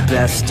now,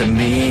 best of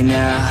me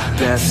now,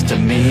 best of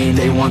me.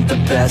 They want the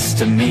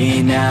best of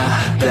me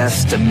now,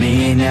 best of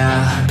me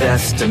now,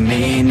 best of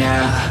me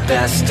now,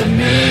 best of me.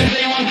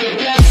 They want the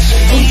best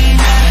of me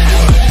now.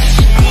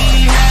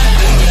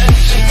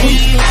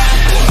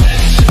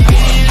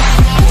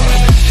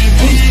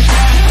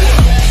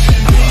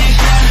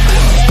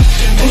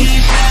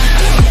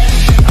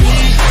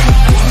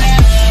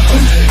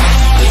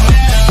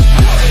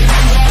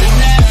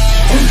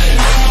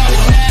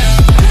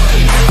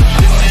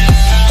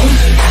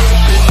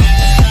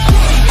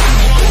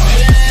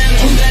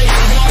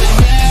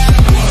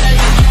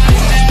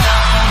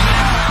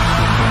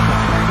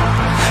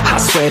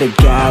 Swear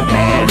to God,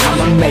 man,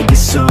 I'ma make it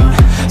soon.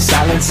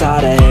 Silence all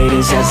the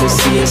haters as they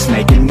see us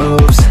making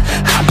moves.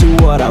 I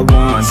do what I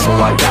want, so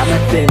I got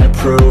nothing to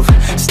prove.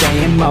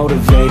 Staying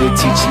motivated,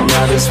 teaching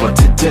others what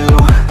to do.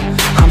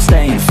 I'm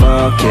staying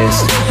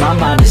focused, my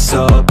mind is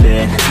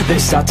open. They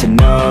start to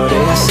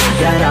notice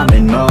that I'm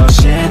in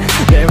motion.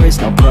 There is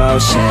no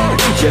potion,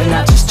 you're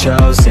not just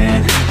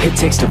chosen. It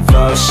takes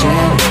devotion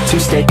to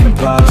stay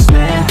composed,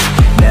 man.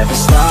 Never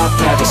stop,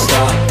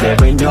 there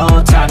ain't no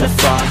time to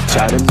fall.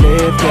 Try to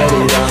live, get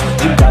it up,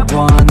 you got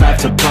one life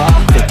to pop.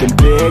 Thinking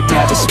big,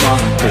 never small,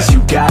 cause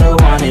you gotta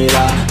want it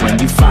all. When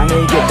you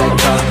finally get that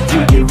call,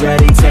 you get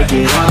ready, take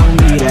it on.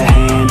 Need a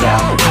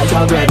handout, I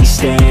already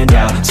stand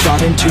out.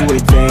 Starting to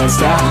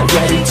advance now,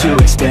 ready to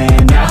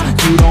expand now.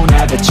 You don't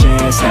have a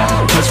chance now,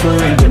 cause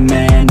we're in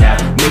demand now.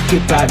 Make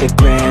it by the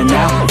grand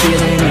now,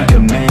 feeling in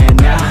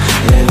command now.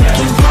 They're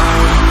looking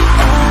right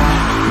at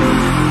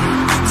me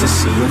to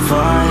see if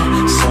I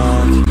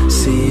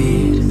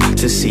succeed,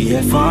 to see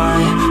if I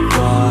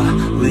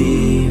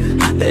believe.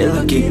 They're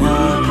looking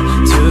up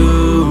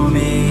to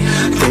me.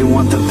 They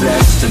want the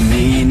best of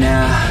me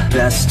now,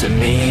 best of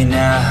me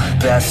now,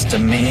 best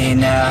of me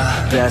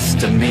now,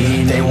 best of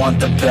me. They want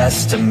the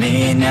best of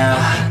me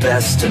now,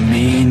 best of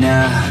me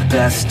now,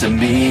 best of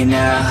me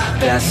now,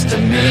 best of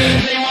me.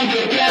 They want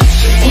the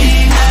best of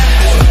me now.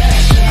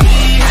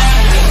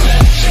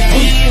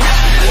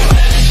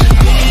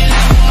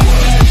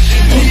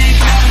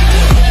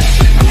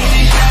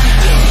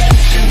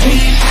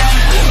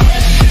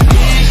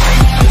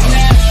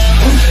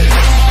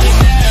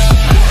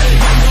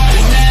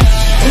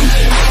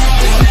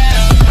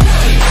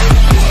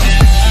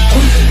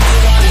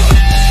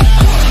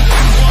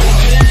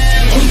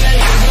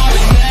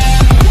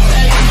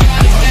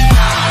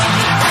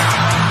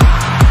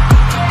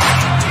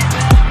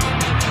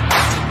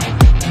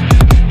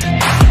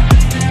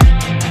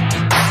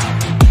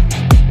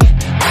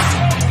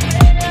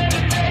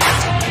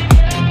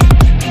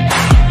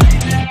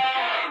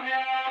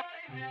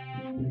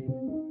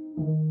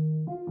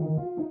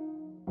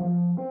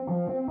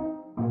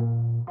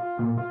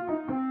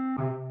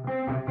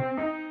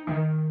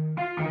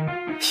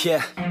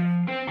 Yeah,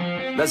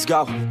 let's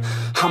go.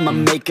 I'ma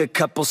make a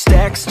couple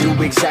stacks, do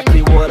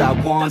exactly what I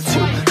want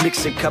to.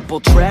 Mix a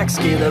couple tracks,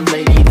 get a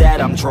lady that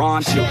I'm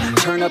drawn to.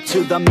 Turn up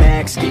to the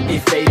max, get me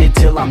faded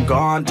till I'm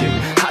gone, dude.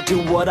 I do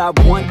what I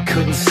want,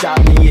 couldn't stop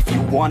me if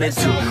you wanted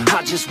to.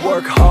 I just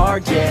work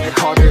hard, yeah,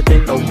 harder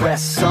than the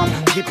rest. Some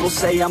people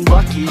say I'm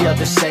lucky,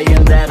 others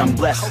saying that I'm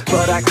blessed.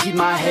 But I keep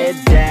my head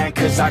down,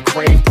 cause I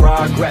crave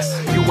progress.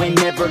 You ain't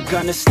never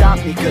gonna stop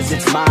me, cause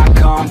it's my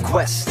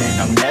conquest. And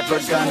I'm never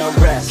gonna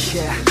rest,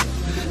 yeah.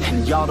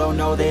 And y'all don't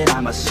know that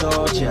I'm a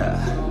soldier.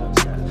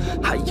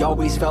 I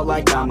always felt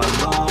like I'm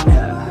alone,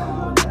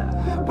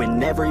 yeah.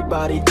 When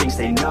everybody thinks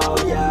they know,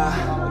 yeah.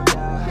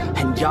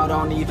 And y'all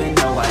don't even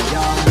know I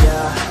own,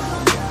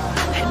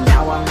 yeah. And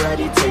now I'm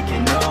ready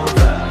taking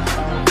over,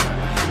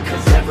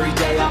 cause every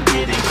day I'm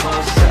getting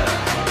closer.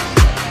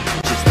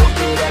 Just look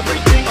at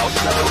everything I'll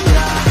show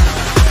ya.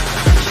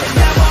 And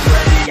now I'm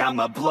ready,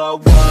 I'ma blow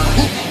up.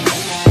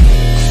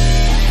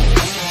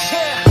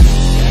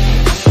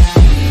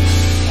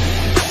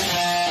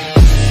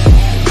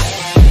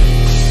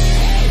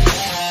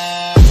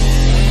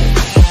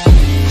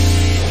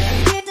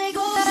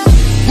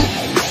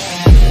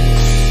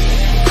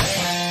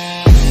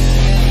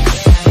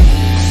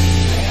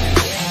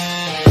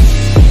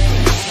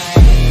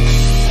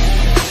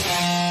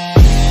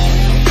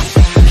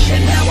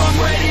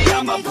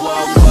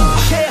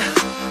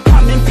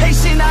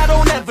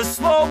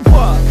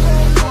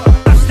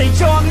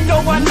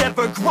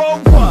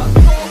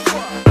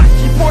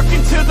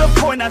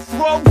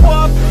 grow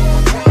up.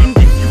 And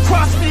if you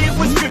cross me, it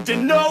was good to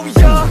know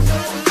ya.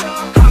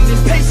 I'm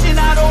impatient,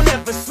 I don't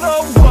ever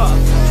slow up.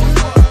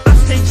 I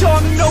stay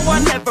young, no, I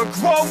never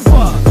grow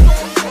up.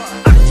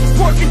 I keep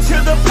working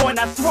to the point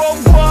I throw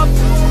up.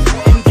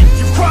 And if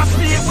you cross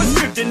me, it was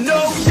good to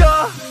know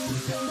ya.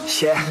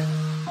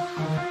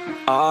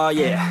 Yeah, oh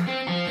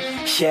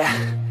yeah,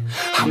 yeah.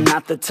 I'm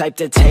not the type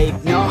to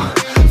take no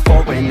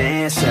for an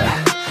answer.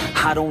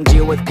 I don't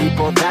deal with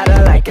people that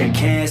are like a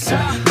cancer.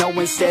 No,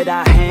 instead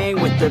I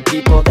hang with the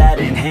people that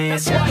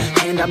enhance ya.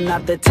 And I'm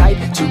not the type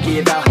to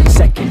give out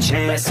second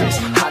chances.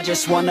 I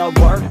just wanna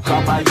work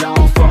on my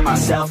own for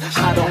myself.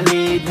 I don't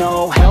need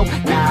no help,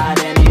 not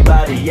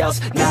anybody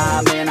else.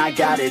 Nah, man, I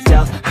got it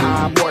dealt.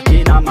 I'm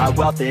working on my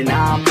wealth and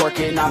I'm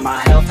working on my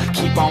health.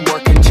 Keep on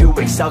working to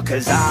excel,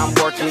 cause I'm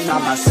working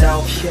on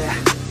myself. Yeah,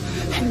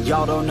 and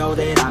y'all don't know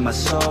that I'm a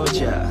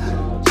soldier.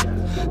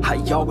 I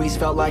always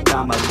felt like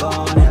I'm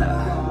alone,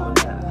 yeah.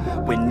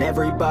 When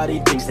everybody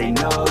thinks they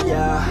know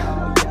ya,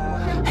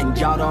 and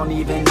y'all don't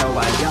even know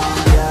I own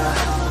ya.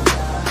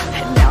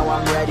 And now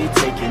I'm ready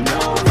taking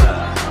over,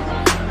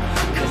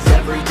 cause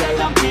every day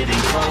I'm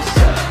getting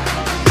closer.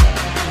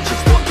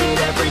 Just look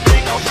at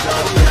everything I'll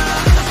show ya.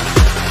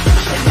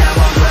 And now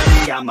I'm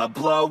ready, I'ma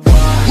blow up.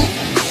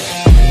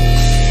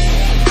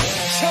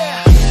 Yeah.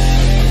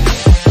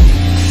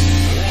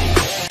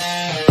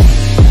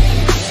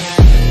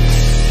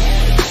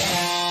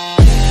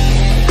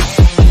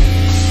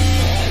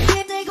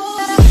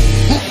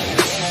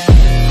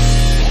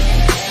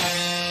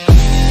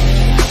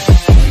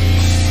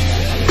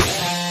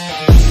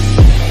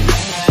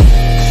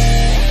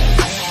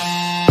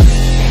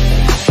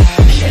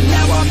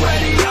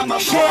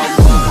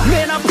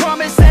 Man, I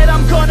promise that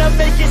I'm gonna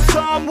make it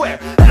somewhere.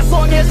 As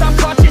long as I'm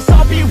conscious,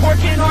 I'll be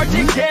working hard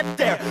to get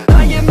there.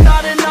 I am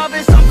not a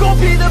novice, I'm gonna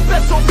be the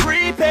best, so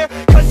prepare.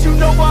 Cause you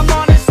know I'm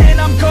honest and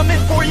I'm coming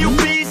for you,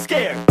 be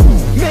scared.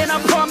 Man,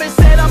 I promise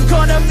that I'm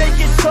gonna make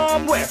it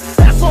somewhere.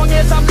 As long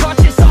as I'm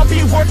conscious, I'll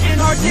be working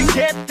hard to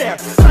get there.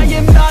 I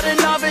am not a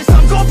novice,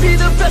 I'm gonna be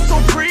the best,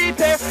 so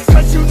prepare.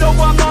 Cause you know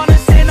I'm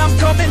honest and I'm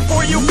coming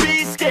for you,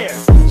 be scared.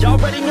 Y'all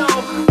already know.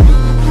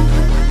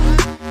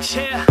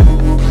 Yeah,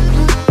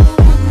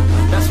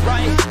 that's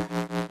right.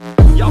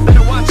 Y'all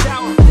better watch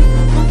out.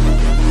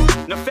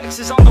 NFX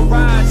is on the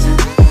rise.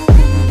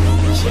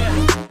 Yeah.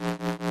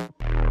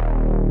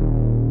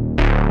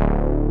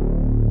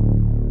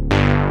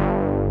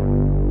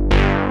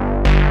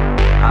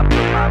 I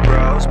put my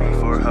bros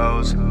before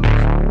hoes.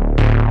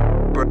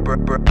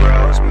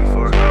 Bros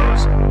before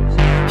hoes.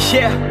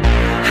 Yeah,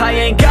 I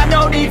ain't got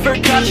no need for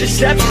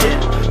contraception.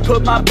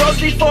 Put my bros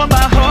before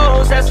my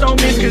hoes, that's no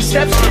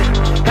misconception.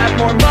 Have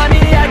more money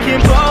I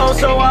can blow,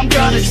 so I'm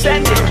gonna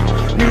send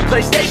it. New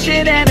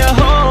PlayStation and a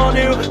whole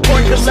new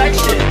porn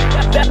collection.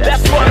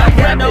 That's what I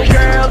got, no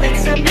girl,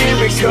 it's a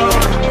miracle.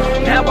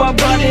 Now I'm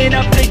running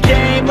up the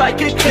game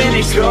like a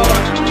clinic score.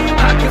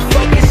 I can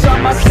focus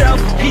on myself,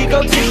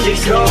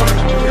 egotistical.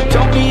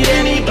 Don't need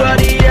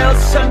anybody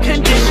else,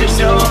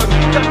 unconditional.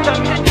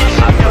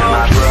 I put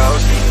my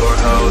bros before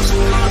hoes,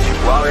 you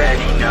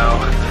already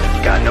know.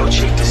 Got no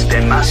cheek to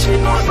spend my shit,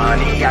 more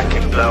money I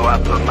can blow. I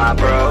put my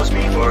bros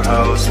before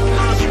hoes,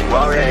 you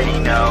already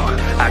know.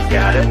 I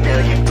got a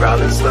million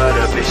problems, but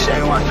a bitch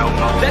ain't want no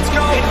more. Let's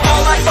go! And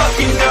all I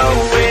fucking know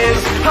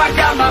is I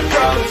got my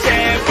bros,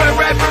 and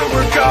wherever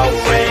we're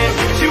going,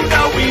 you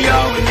know we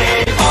own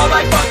it. All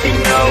I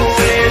fucking know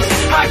is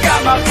I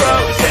got my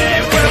bros,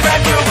 and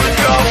wherever we're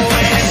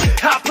going,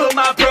 I put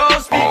my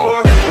bros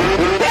before.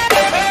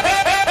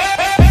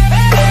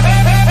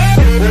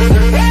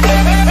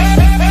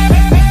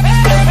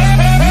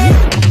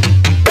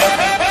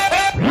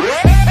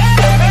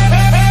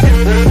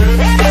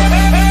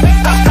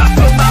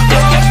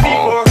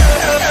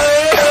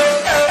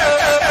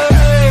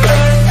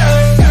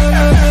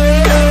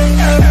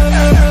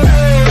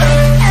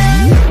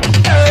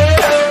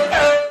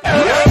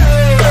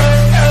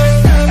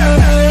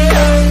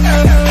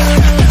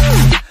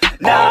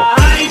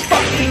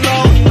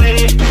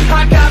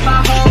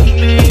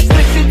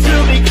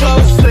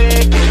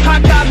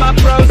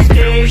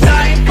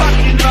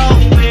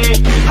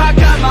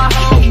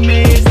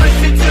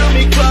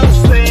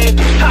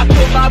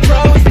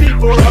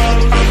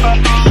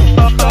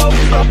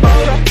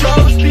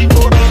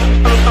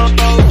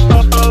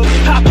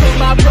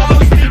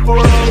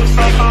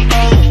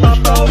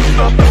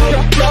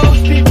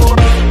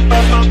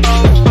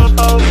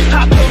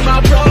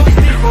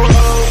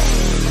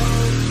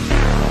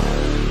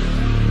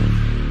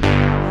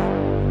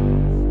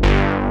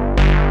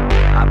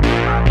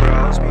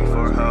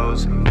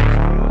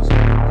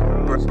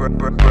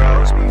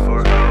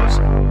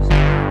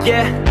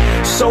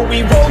 So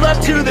we roll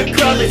up to the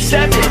club at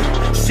 7.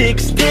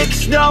 6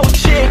 dicks, no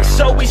chicks,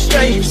 so we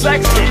straight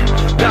flexing.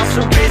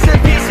 Bouncer is a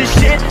piece of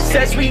shit,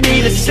 says we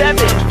need a 7.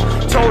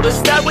 Told us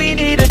that we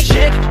need a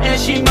chick, and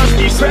she must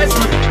be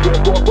present.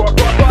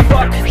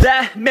 Fuck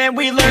that, man,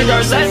 we learned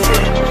our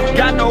lesson.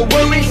 Got no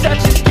worries, such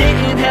as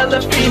getting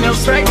hella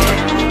females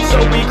pregnant. So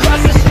we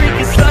cross the street,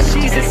 get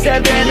slushies at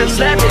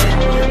 7-Eleven.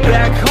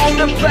 Back home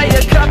to play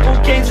a couple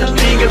games of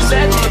League of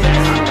Legends.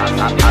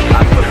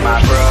 I put my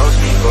bros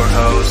before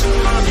hoes,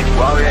 you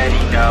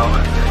already know.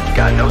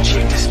 Got no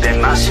cheek to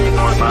spend my shit,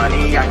 more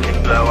money I can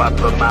blow. I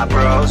put my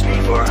bros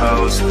before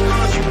hoes,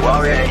 you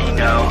already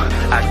know.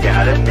 I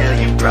got a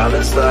million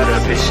problems, but a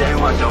bitch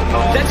ain't want no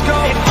more. Let's go!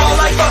 And all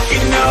I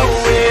fucking know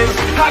is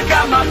I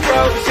got my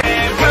bros,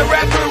 and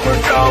wherever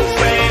we're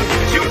going,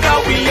 you know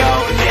we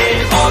own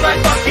it. All I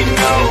fucking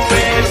know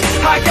is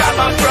I got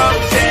my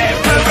bros, and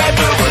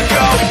wherever we're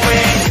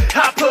going,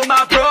 I put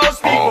my bros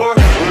before.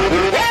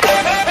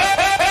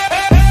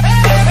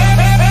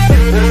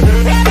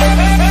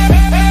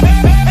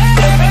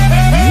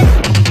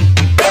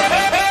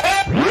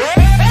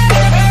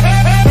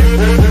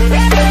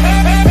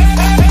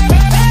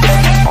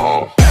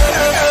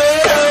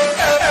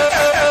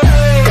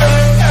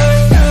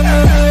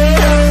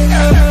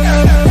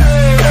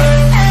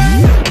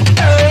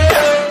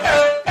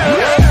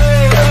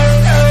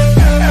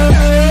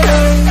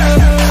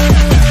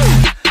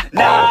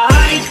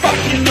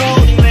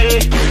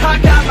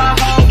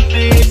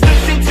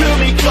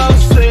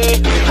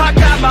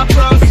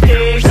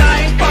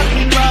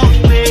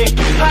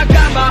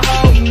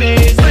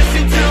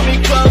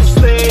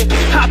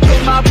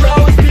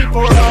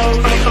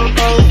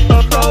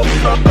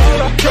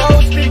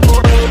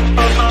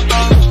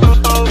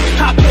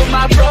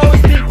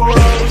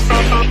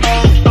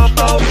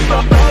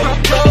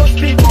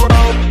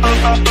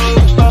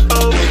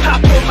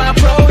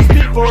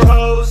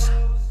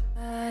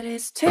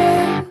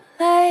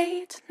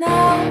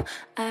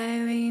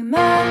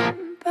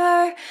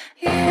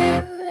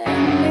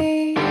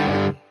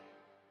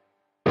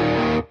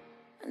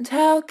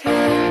 How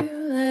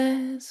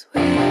careless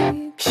we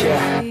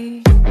could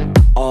be.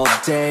 All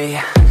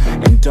day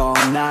and all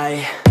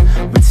night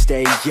we'd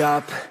stay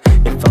up,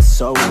 it felt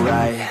so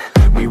right.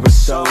 We were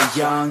so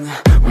young,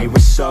 we were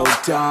so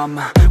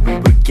dumb. We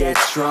would get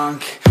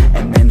drunk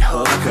and then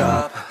hook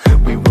up.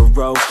 We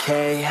were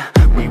okay,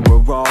 we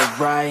were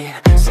alright,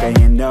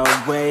 staying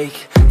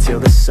awake till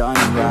the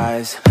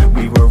sunrise.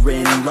 We were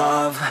in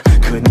love,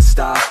 couldn't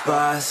stop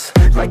us,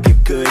 like a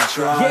good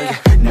drug,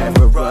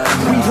 never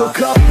enough. We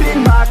hook up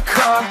in my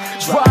car,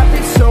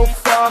 driving so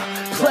far,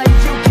 play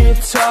your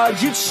guitar,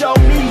 you'd show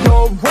me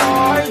your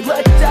art.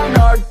 Let down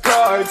our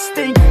guards,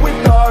 think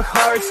with our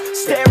hearts,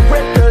 stare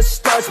at the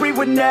stars, we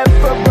were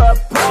never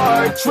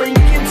apart.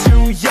 Drinking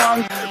too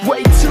young,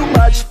 way too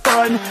much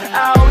fun,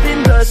 out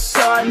in the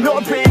sun,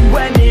 orbit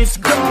when it's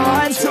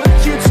gone. Took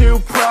you to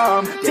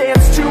prom,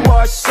 dance to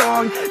our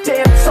song,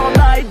 dance all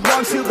night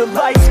long till the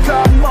lights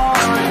come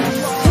on.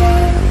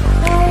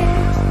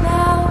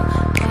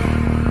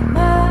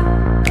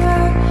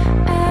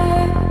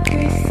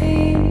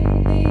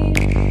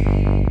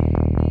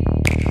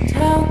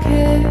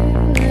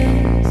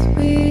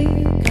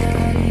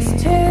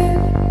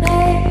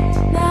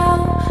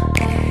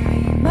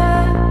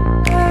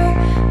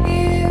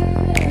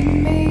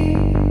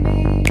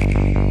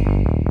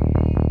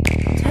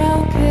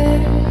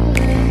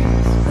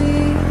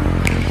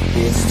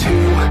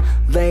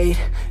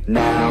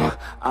 Now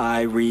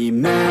I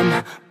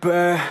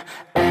remember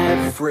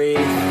everything,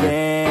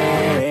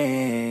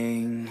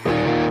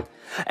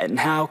 and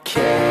how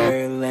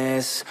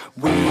careless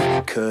we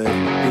could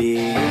be,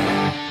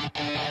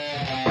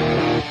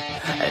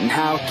 and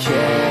how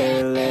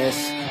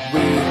careless we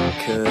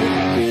could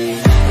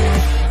be,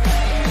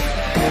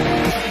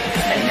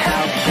 and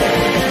how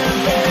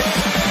careless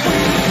we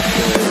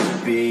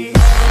could be.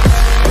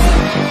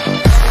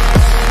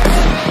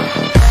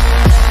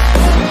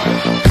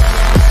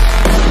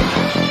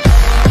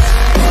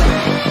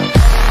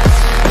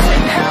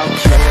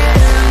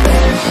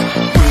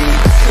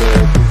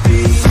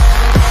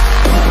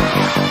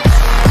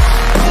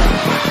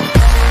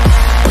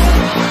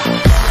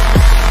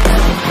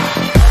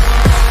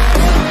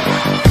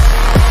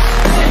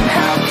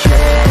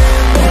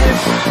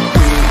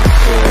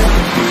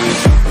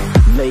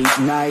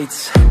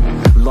 Nights,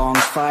 long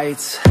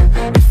fights,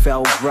 it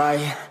felt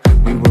right,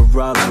 we were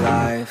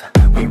alive.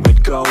 We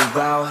would go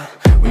out,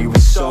 we were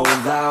so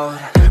loud,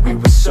 we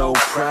were so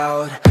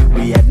proud,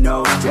 we had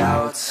no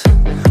doubts.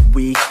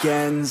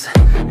 Weekends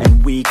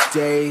and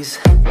weekdays,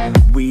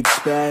 we'd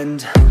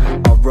spend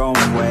our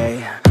own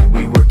way.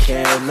 We were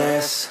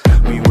careless,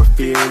 we were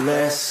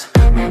fearless,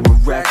 we were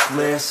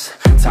reckless,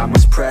 time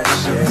was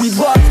precious. We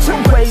loved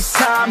to waste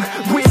time,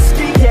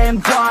 whiskey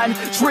and wine,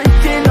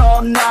 drinking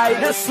all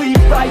night, asleep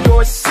by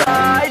your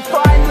side.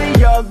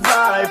 Finally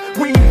alive,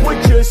 we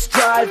would just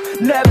drive,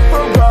 never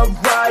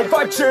arrive.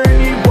 Our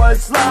journey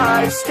was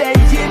live,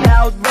 staying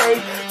out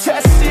late,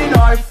 testing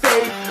our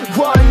fate,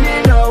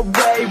 running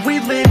away. We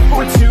live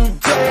for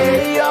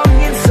today, young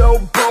and so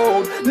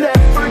bold,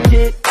 never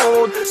get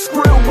old.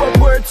 Screw what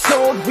we're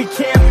told, we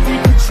can't be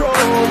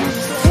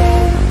controlled.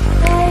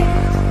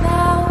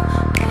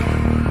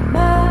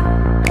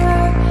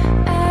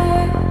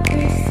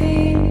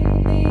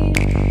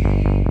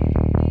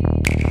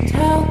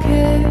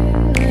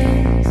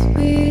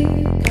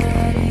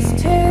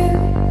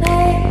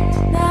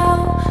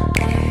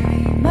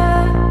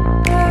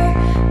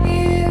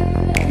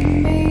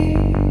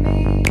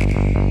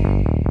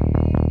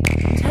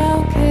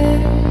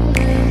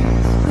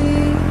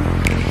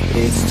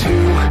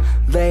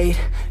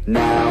 late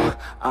now,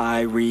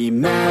 I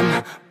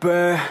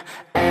remember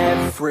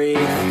everything,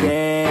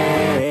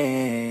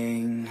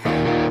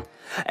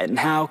 and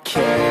how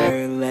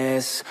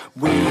careless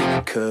we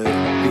could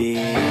be,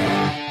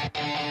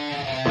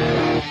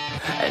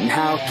 and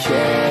how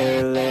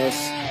careless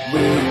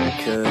we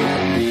could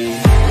be,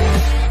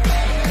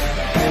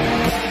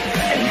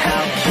 and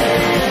how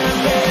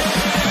careless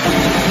we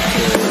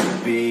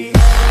could be.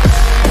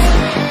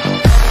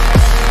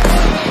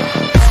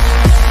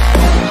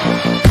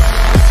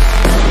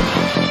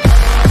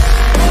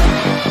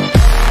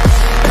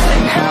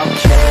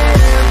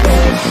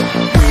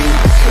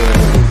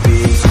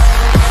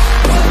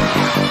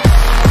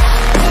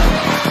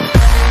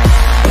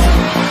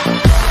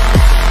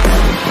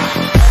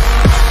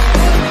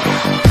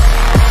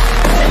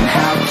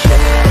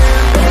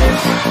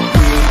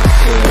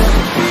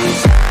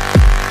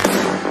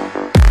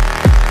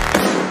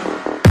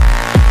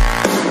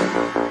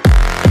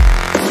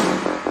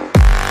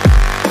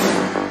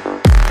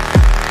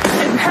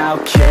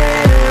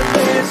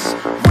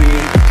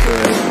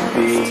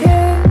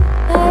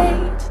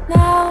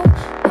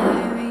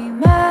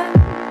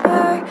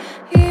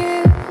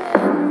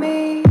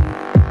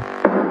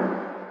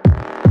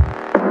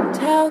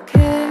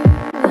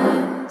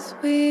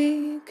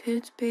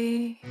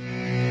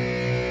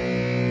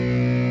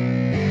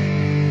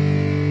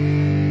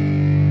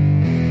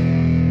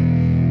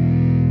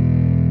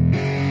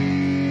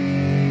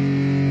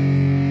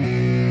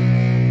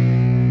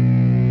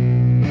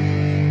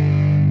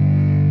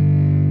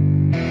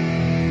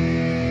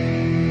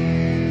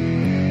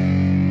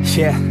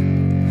 Yeah,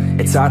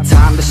 it's our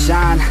time to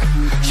shine.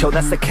 Yo,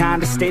 that's the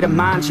kind of state of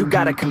mind you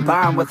gotta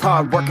combine with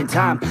hard work and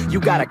time. You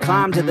gotta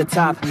climb to the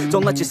top.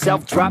 Don't let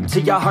yourself drop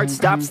till your heart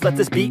stops. Let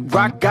this beat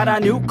rock. Got a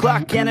new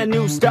clock and a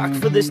new stock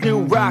for this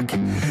new rock.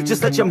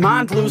 Just let your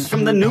mind loose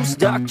from the new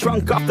stock.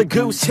 Drunk off the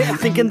goose,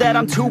 thinking that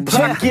I'm too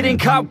pop. Getting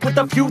caught with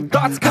a few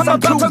thoughts cause I'm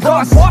too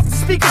lost. Off the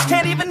speakers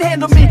can't even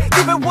handle me.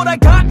 Give it what I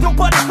got,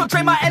 nobody's gonna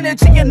drain my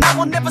energy. And I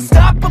will never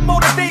stop, I'm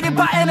motivated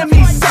by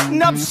enemies.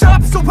 Setting up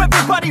shop so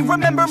everybody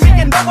remember me.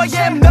 And no, I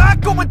am not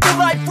going through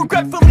life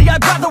regretfully.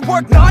 I'd rather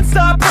work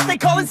non-stop, what they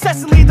call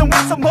incessantly, than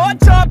want some more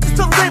job just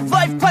to live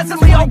life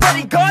pleasantly.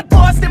 Already got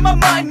lost in my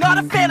mind, not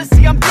a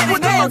fantasy, I'm getting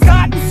with all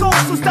forgotten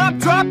souls, so stop,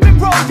 drop,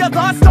 and roll. You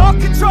lost all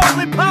control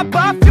and pop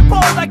off your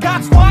ball. I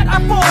got squat, I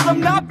fall, I'm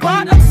not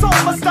bought, I'm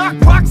sold. My stock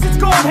rocks, it's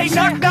gold. Hey,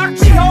 knock, knock,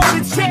 she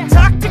holding shit,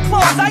 talk to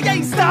close. I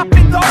ain't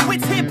stopping though,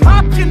 it's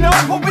hip-hop, you know.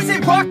 Or is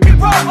it rock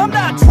and roll? I'm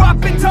not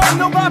dropping down,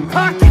 no, my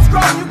pocket's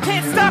grown. You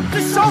can't stop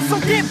the show, so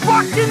get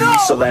rockin' on.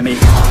 So let me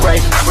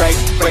break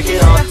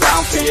it all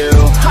down for you.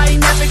 I ain't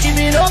never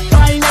giving up,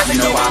 I ain't never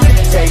giving up.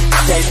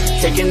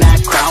 I'm taking that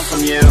crown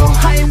from you.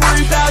 I ain't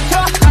worried about you,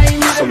 I ain't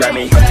never. So let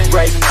me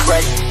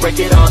break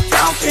it all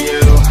down for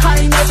you. I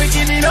ain't never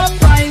giving up,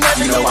 I ain't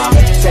never giving up.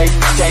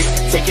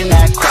 I'm taking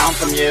that crown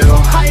from you.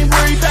 I ain't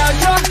worried about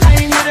you, I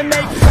ain't here to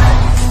make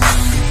friends.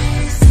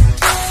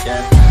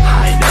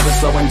 I ain't never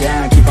slowing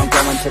down, keep on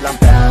going till I'm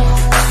down.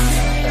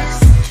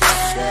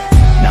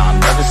 No, I'm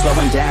never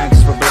slowing down,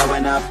 cause we're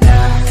blowing up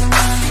now.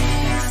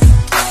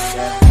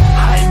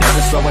 I ain't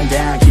never slowing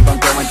down, keep on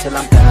going till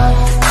I'm down.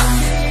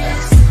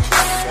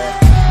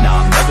 No,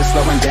 I'm never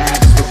slowing down,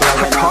 cause we're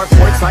blowing up. Hard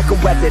words like a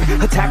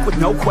weapon, attack with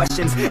no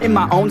questions. In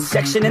my own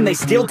section and they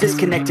still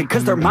disconnected,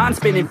 cause their mind's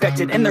been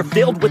infected and they're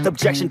filled with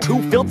objection.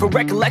 Too filled for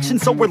recollection,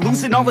 so we're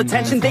losing all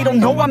attention. They don't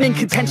know I'm in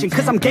contention,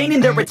 cause I'm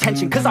gaining their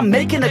attention. Cause I'm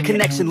making a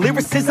connection,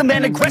 lyricism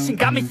and aggression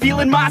got me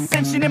feeling my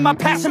ascension. In my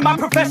passion, my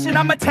profession,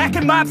 I'm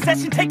attacking my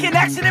obsession. Taking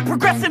action and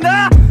progressing,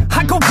 I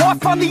go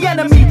off on the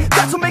enemy,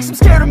 that's what makes them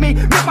scared of me.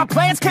 Make my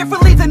plans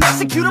carefully, then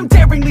execute them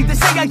daringly. They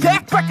say I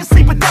act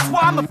recklessly, but that's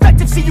why I'm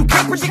effective. See, you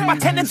can't predict my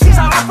tendencies,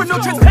 I offer no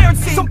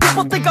transparency. Some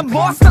people think I'm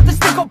lost, others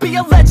think I'll be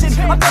a legend.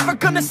 I'm never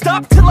gonna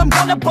stop till I'm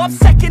one above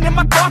second. And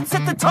my thoughts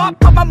at the top,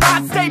 but my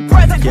mind stay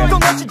present. Don't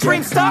let your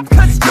dreams stop,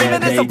 cause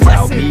dreaming is a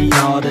blessing. They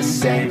tell me all the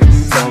same,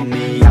 told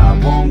me I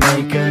won't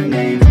make a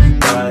name.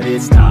 But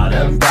it's not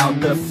about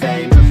the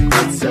fame,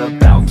 it's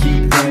about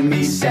keeping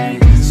me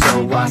sane.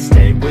 So I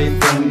stay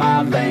within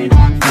my lane,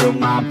 feel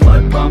my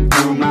blood pump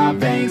through my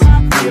veins.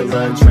 Feel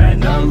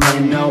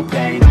adrenaline, no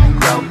pain,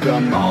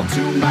 welcome all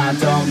to my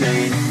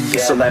domain.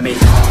 So let me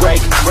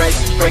break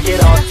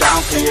it all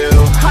down for you.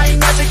 I ain't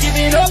never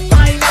giving up,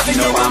 I ain't never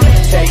giving up. I'm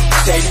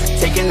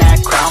taking that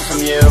crown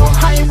from you.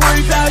 I ain't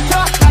worried about you,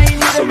 I ain't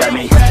never. So let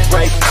me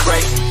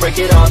break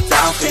it all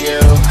down for you.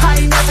 I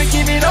ain't never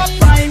giving up,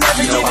 I ain't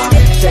never giving up. I'm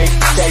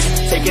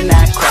taking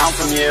that crown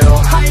from you.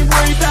 I ain't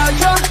worried about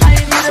you, I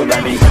ain't never. So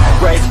let me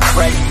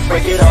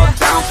break it all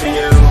down for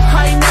you.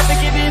 I ain't never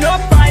giving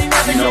up, I ain't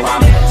never giving up.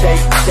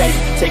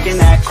 I'm taking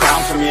that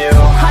crown from you.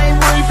 I ain't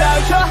worried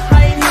about you,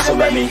 I ain't here to So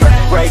let me make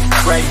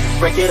friends.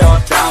 break it all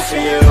down for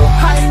you.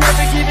 I ain't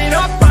never giving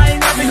up, I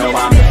ain't never giving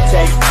I'm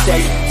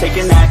up.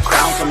 taking that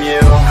crown from you.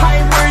 I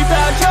ain't worried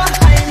about you,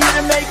 I ain't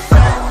here to make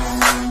friends.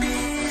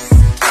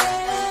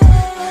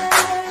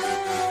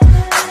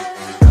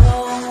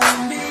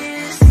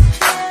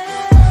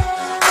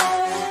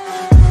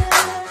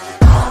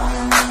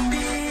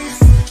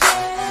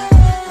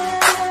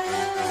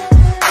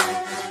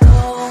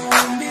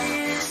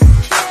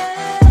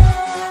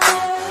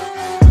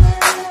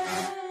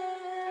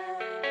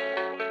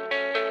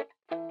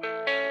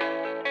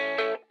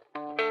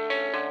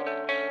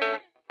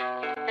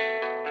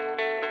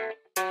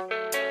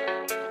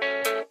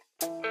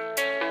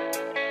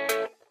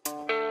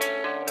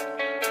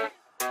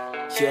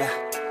 yeah.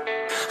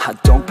 I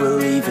don't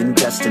believe in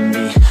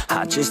destiny,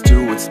 I just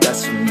do what's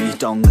best for me.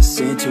 Don't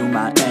listen to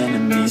my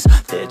enemies,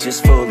 they're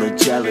just full of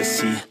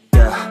jealousy.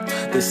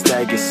 Yeah, this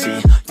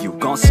legacy, you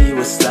gon' see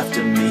what's left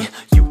of me.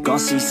 You gon'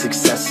 see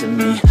success in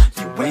me,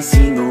 you ain't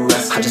seen the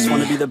rest of me. I just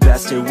wanna be the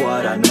best at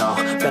what I know,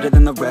 better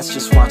than the rest,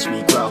 just watch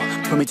me grow.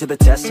 Put me to the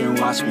test and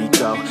watch me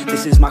go.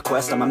 This is my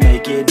quest, I'ma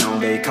make it known.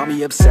 They call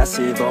me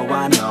obsessive, oh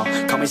I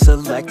know. Call me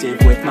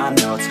selective with my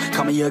notes,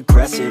 call me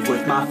aggressive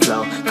with my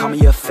flow, call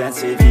me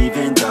offensive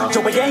even though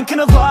Joe, I ain't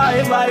gonna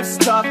lie, life's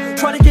tough.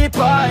 Try to get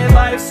by,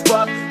 life's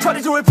rough. Try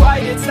to do it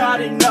right, it's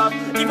not enough.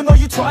 Even though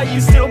you try, you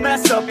still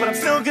mess up. But I'm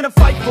still gonna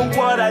fight for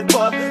what I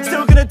love,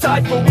 still gonna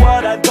die for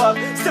what I love,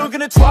 still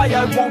gonna try,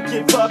 I won't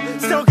give up,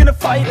 still gonna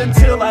fight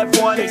until I've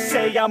won. They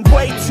say I'm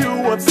way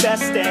too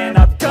obsessed and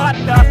I've got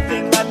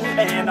nothing left,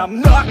 and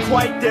I'm not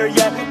quite there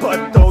yet,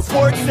 but those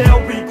words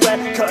they'll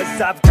regret,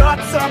 cause I've got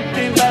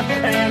something left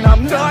and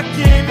I'm not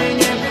giving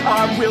in.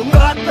 I will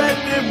not let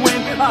them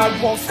win, I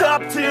won't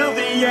stop till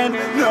the end,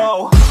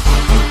 no.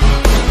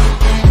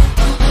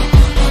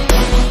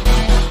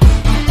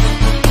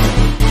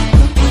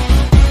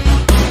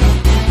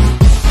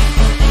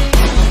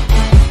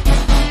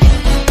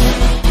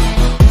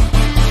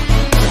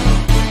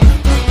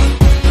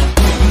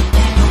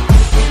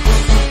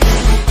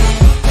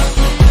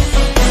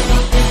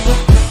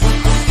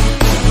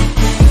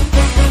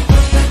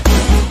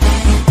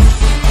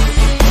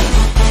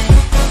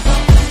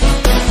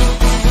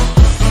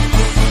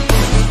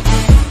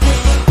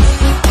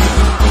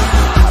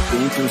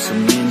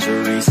 Some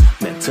injuries,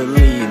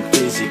 mentally and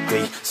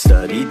physically.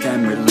 Studied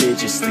them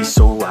religiously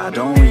so I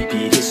don't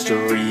repeat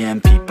history.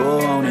 And people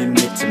won't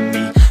admit to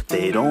me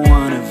they don't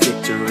want a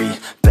victory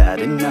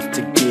bad enough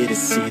to get a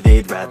C.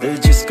 They'd rather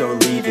just go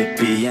leave it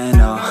be. And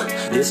oh,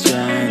 this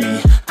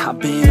journey I've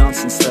been on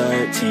since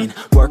 13,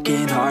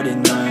 working hard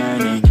and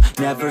learning,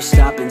 never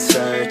stopping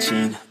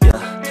searching.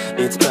 Yeah,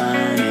 it's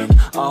burning,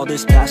 all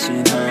this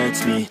passion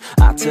hurts me.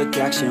 I took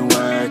action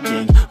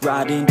working,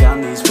 writing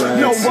down these words.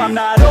 No, I'm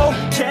not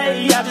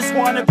okay, I just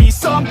wanna be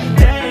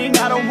something.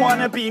 I don't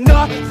wanna be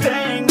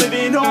nothing,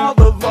 living all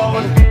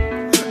alone.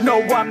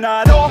 No, I'm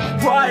not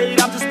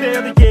alright, I'm just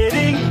barely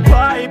getting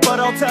by. But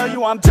I'll tell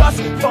you I'm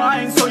just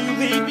fine, so you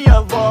leave me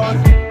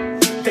alone.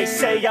 They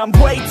say I'm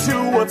way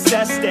too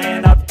obsessed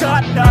and I've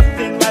got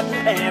nothing left,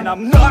 and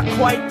I'm not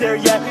quite there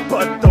yet,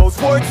 but those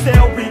words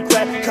they'll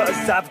regret,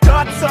 cause I've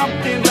got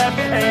something left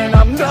and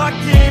I'm not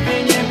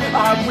giving in.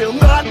 I will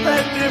not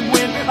let them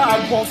win,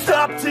 I won't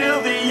stop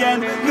till the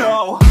end,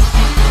 no.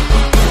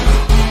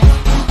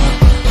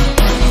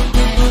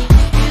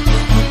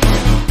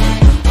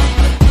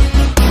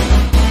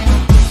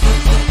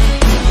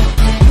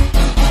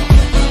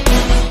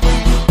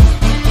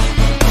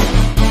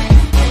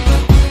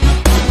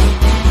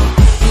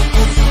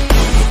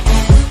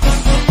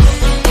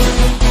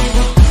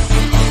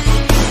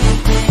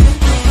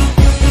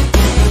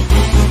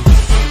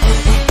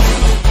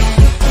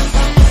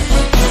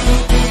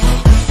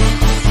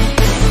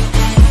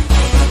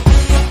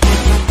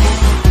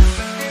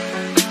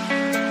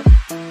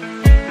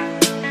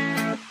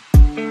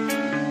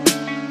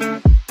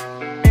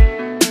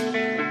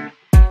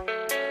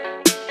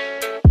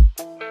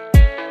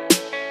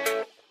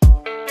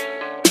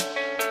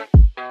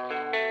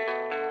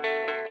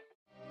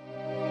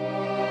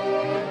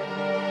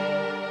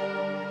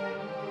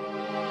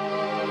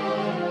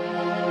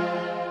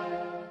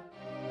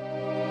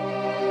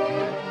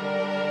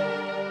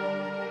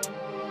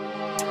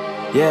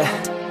 Yeah,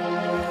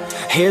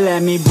 here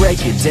let me break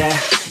it down.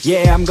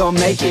 Yeah, I'm gonna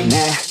make it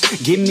now.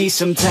 Give me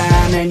some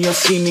time and you'll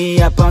see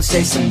me up on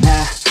stage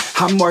somehow.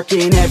 I'm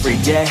working every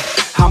day,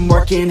 I'm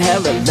working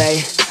hella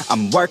late.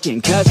 I'm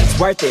working cause it's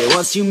worth it,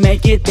 once you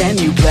make it then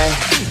you play.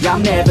 Yeah,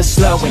 I'm never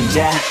slowing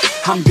down,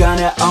 I'm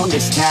gonna own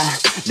this town.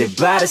 Live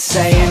by the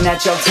saying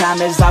that your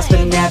time is lost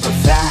but never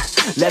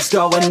found. Let's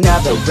go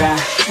another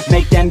round,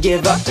 make them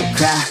give up the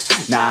crown.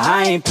 Nah,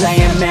 I ain't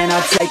playing man,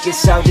 I'll take it,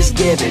 so just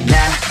give it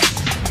now.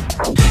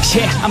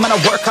 Yeah, I'm gonna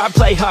work hard,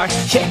 play hard.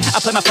 Yeah, I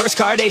play my first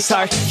card, ace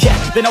hard. Yeah,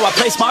 they know I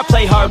play smart,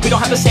 play hard. We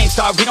don't have the same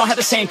star, we don't have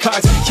the same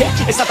cards. Yeah,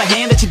 it's not the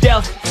hand that you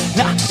dealt.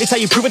 Nah, it's how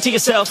you prove it to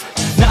yourself.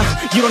 Nah,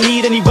 you don't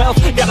need any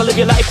wealth. Gotta live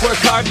your life, work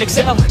hard and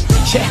excel.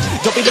 Yeah,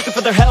 don't be looking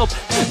for their help.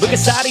 Look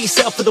inside of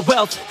yourself for the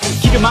wealth.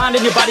 Keep your mind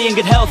and your body in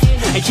good health,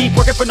 and keep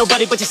working for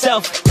nobody but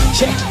yourself.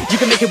 Yeah, you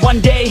can make it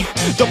one day.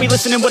 Don't be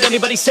listening what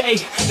anybody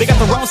say. They got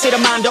their own state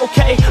of mind,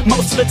 okay.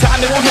 Most of the time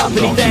it won't help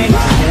anything. Keep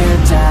my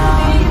head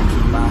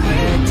down, my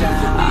head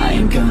down. I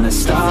ain't gonna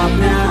stop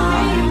now,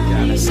 I ain't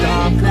gonna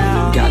stop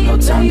now. Got no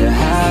time to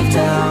have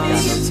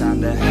doubts, got no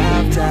time to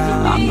have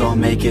doubts. I'm gonna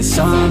make it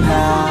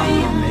somehow,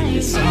 I'm gonna make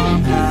it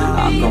somehow.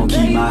 I'm gonna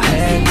keep my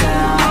head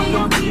down, I'm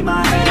gonna keep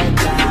my head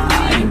down.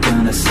 I ain't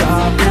gonna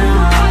stop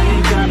now, I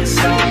ain't gonna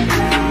stop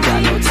now.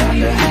 Got no time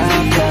to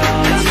have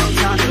doubts,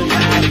 got no time to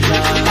have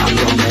doubts. I'm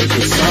gonna make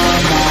it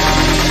somehow,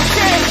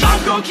 yeah.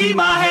 I'm gonna keep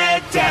my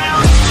head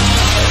down.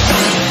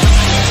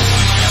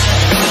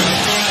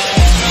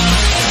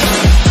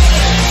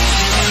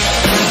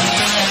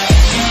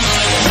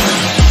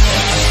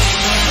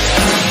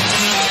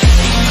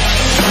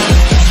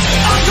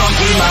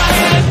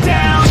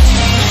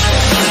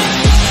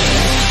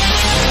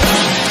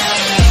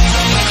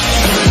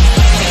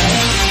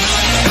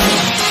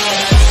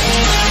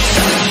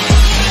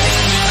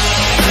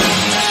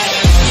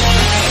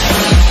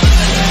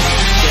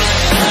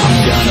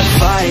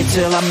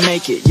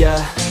 make it, yeah.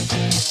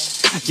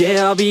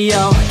 Yeah, I'll be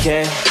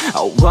okay,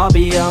 oh, I'll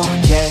be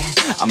okay.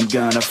 I'm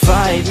gonna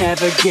fight,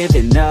 never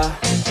giving up.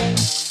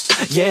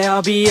 Yeah,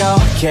 I'll be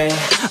okay,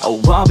 oh,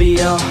 I'll be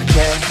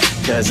okay.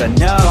 Cause I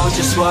know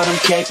just what I'm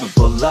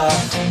capable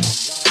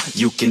of.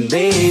 You can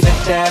leave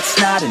if that's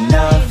not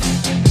enough.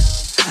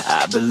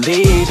 I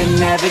believe in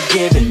never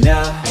giving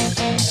up.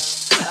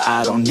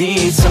 I don't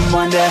need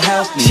someone to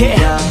help me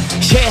up.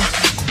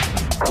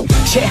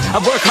 Yeah,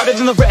 I work harder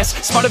than the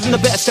rest, smarter than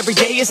the best. Every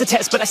day is a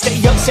test, but I stay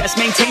obsessed.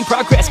 Maintain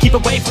progress, keep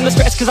away from the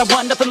stress, cause I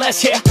want nothing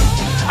less, yeah.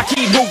 I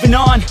keep moving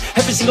on,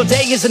 every single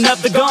day is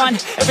another gone.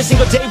 Every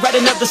single day write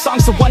another song,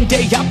 so one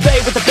day I'll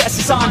play with the best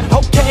is on.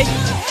 Okay,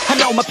 I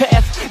know my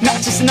path, not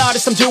just an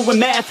artist, I'm doing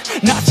math.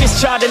 Not just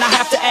charting, I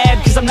have to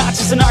add, cause I'm not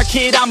just an art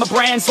kid, I'm a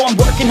brand. So I'm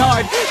working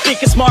hard,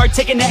 thinking smart,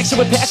 taking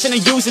action with passion and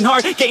using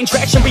heart. Gain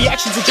traction,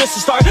 reactions are just a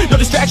start. No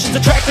distractions,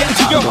 attract them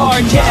to your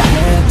heart, yeah.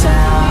 Head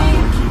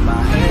down, keep my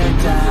head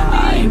down.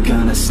 I ain't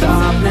gonna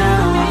stop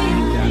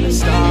now,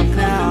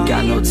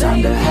 got no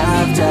time to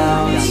have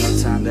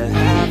doubts. I'm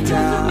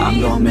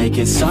gonna make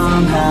it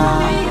somehow.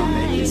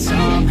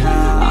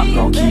 I'm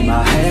gonna keep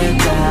my head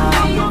down.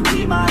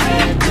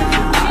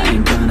 I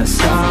ain't gonna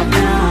stop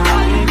now.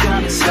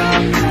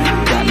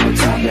 Got no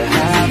time to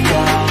have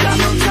doubts.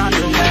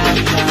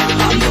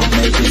 I'm gonna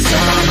make it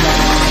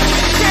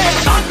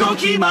somehow. I'm gonna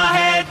keep my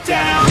head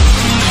down.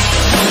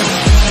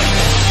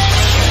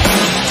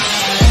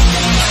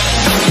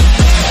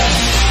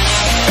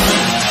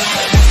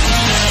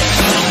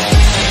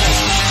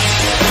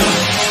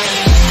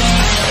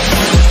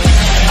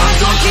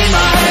 Keep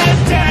my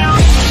head down.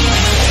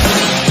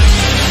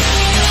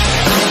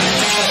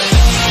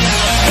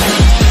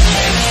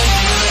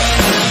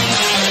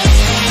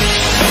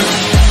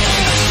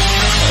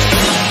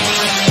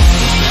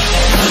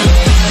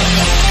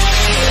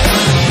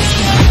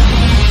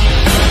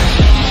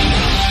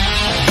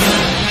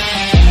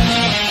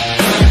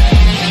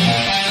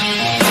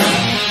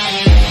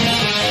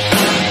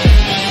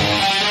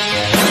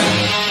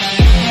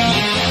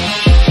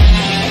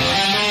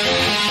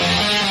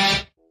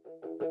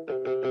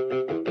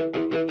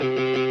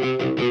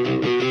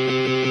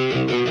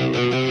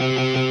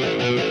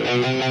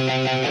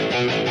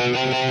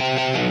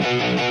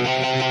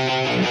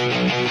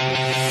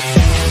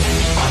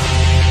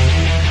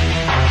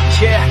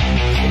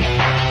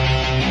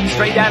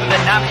 Straight out of the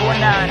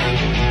 949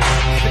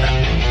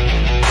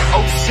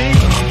 OC.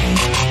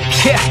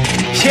 Yeah,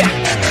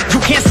 you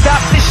can't stop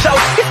this show.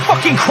 It's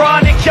fucking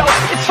chronic, yo.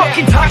 It's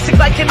fucking toxic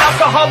like an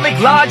alcoholic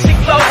logic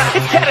flow.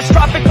 It's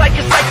catastrophic like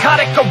a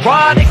psychotic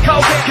erotic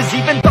code. Cause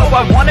even though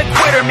I wanna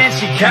quit her, man,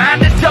 she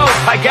kinda dope.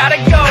 I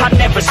gotta go. I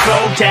never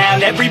slow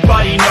down,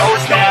 everybody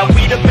knows now.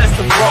 We the best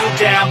to throw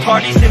down,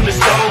 parties in the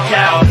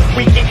SoCal.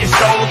 We getting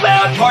so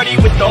loud, party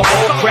with the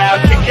whole crowd.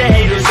 Kick the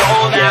haters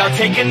all out,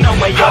 taking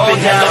away all doubt. I've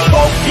been hella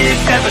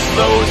focused, never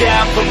slow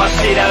down. Put my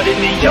shit out in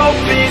the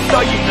open, so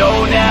you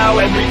know now.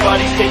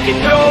 Everybody's taking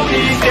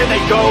notice, there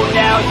they go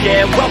now.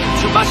 Yeah, welcome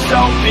to my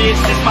show, bitch.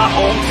 This my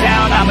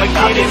hometown, I'ma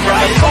get it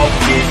right.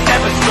 Focused,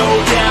 never slow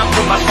down.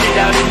 Put my shit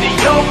out in the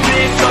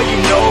open, so you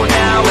know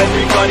now.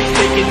 Everybody's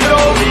taking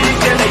notice,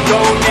 there they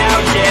go now.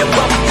 Yeah,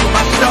 welcome to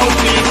my show,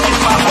 bitch. This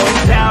my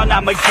hometown,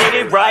 I'ma get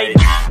it right.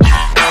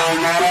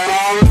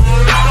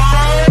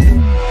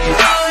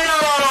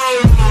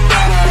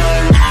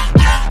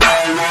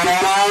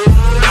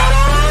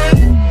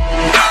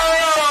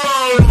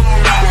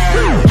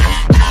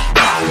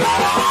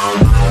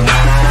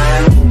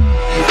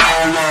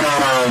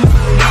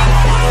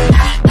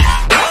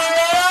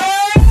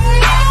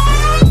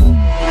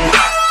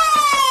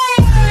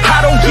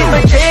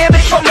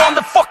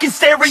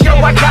 Stereo,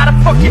 I got a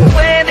fucking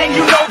plan, and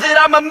you know that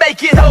I'ma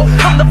make it. Oh,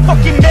 I'm the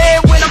fucking man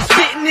when I'm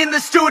spitting in the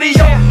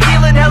studio.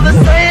 Feeling hella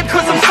slammed,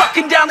 cause I'm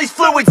sucking down these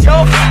fluids, yo.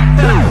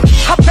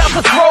 I'm about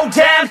to throw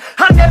down,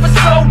 I never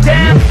slow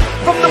down.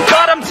 From the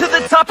bottom to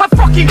the top, I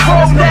fucking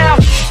grow now.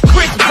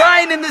 Chris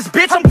Bryant in this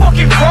bitch, I'm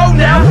fucking pro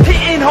now.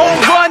 Hitting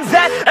home runs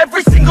at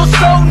every single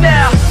show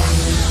now.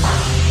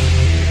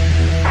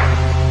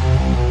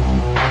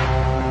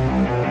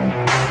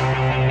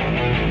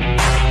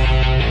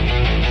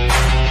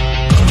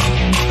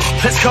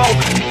 Let's go.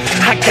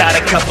 I got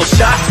a couple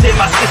shots in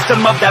my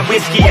system of that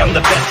whiskey. I'm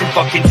the best in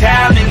fucking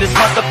town in this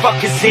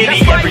motherfucking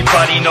city.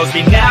 Everybody knows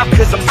me now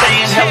cause I'm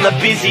staying hella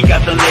busy.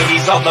 Got the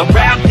ladies all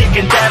around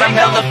thinking that I'm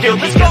hella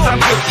filthy cause I'm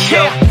guilty,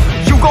 yo.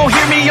 You gon'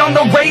 hear me on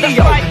the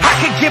radio. I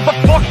could give a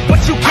fuck what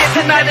you get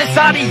tonight is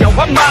audio.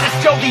 I'm modest,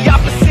 yo, the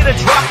opposite of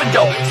dropping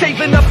dough.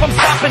 Saving up, I'm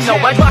stopping, no.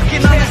 I lock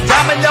in on this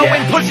domino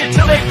and push it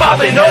till they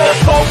falling. No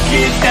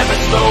focus, never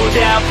slow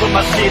down. Put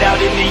my shit out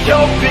in the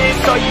open,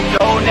 so you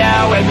know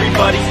now.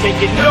 Everybody's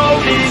taking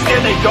notice,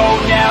 there they go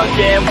now.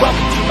 Yeah,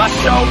 welcome to my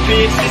show,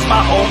 bitch. This my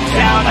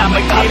hometown,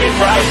 I'ma get it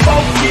right.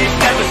 Focus,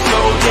 never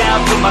slow down.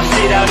 Put my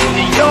shit out in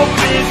the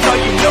open, so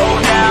you know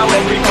now.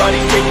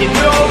 Everybody's taking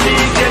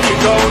notice, there they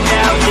go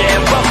now. Yeah,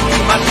 welcome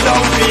to my show,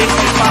 bitch.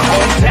 This my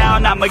hometown,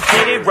 I'ma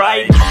get it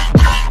right.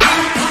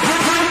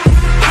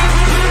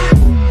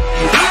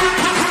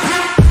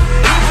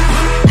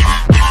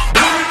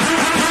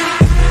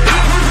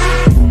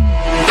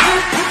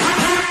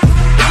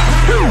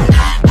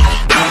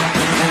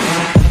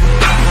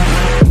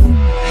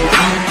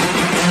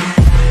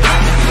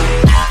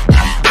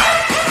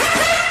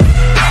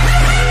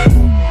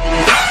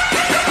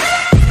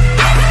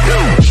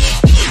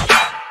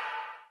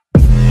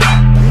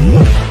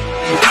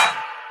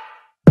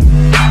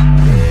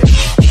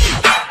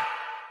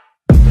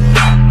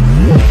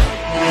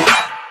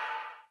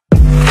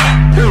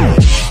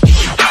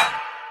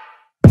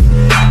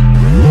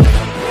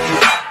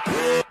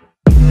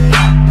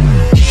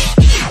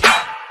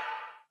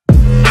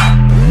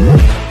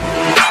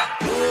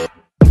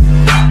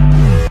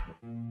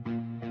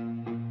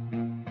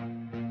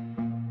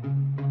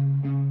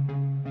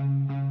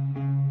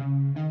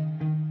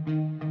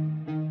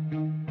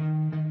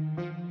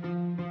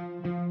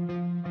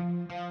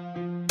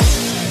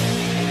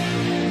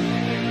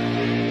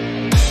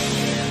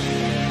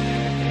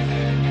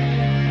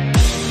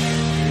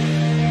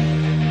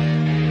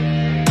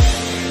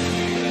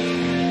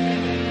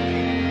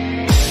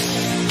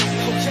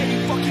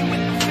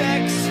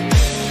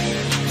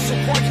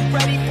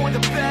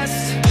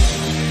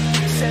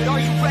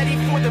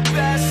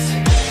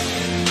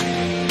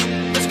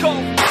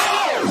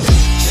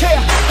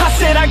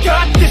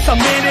 I'm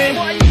in it.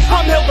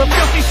 I'm hella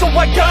filthy, so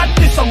I got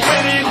this, I'm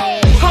winning.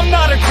 I'm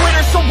not a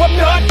quitter, so I'm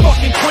not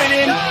fucking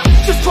quitting.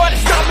 Just try to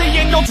stop me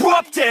and you'll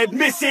drop dead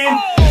missing.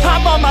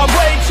 I'm on my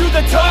way to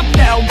the top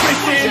now,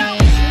 listen.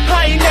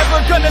 I ain't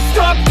never gonna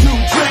stop, too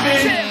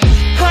driven.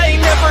 I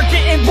ain't never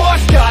getting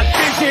lost, got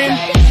vision.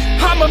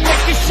 I'ma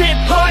make this shit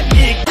hot,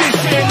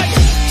 ignition.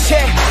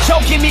 Yeah, yo,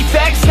 give me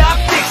facts,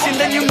 not fiction.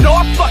 Then you know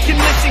I fucking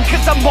listen,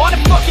 cause I'm on a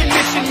fucking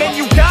mission. Man,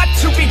 you got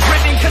to be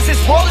driven, cause this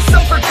world is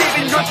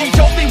unforgiving. You're the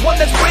only one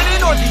that's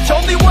winning, or the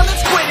only one that's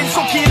quitting.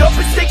 So get up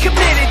and stay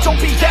committed, don't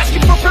be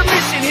asking for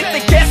permission. Hit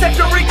the gas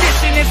after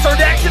ignition and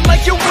start acting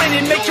like you're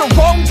winning. Make your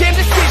own damn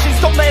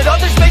decisions, don't let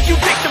others make you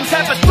victims.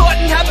 Have a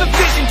thought and have a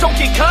vision, don't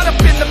get caught up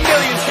in the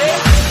millions.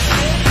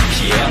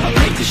 Yeah, I'ma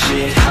make this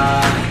shit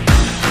hot.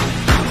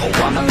 Oh,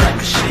 I'ma light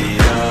the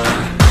shit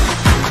up.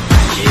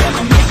 Yeah,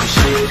 I'ma make this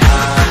shit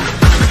hot.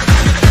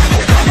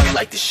 Oh, I'ma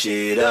light this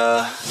shit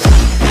up.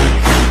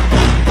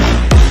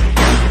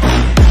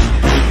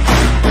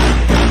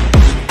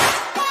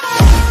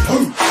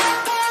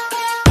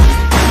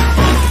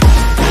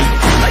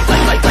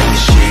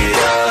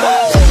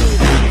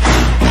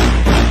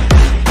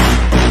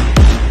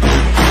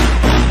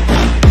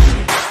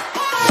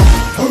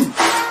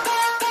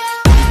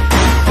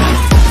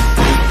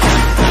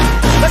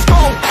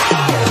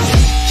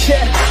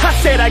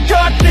 I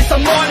got this,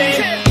 I'm on it.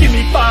 Give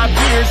me 5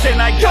 years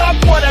and I got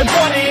what I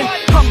wanted.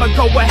 I'ma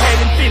go ahead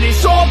and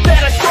finish all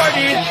that I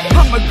started.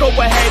 I'ma go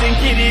ahead and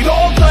get it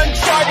all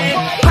uncharted.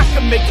 I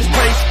can make this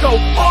place go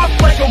off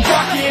like a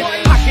rocket.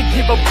 I can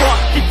give a fuck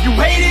if you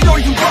hate it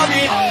or you love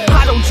it.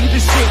 I don't do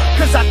this shit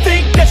cause I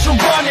think that you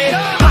want it.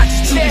 I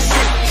just do this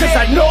shit cause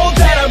I know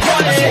that I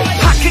want it.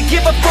 I could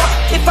give a fuck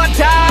if I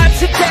die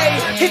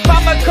today. If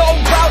I'ma go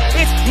out,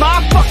 it's my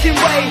fucking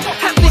way.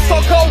 At least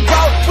I'll go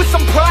out with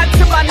some pride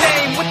to my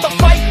name. With the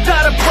fight,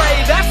 not a play,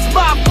 that's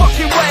my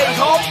fucking way,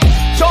 home.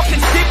 Y'all can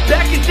sit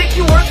back and think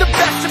you heard the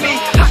best of me.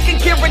 I can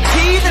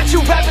guarantee that you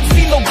haven't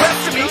seen the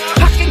rest of me.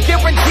 I can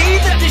guarantee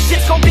that this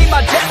shit's gonna be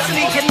my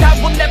destiny. And I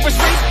will never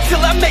sleep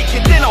till I make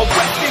it, then I'll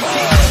rest in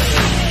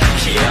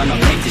peace. Yeah, I'ma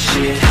make this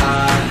shit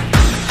hot.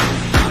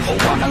 Oh,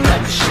 I'ma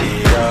light the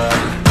shit up.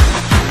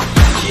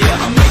 Yeah,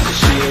 I'ma make this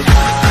shit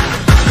hot.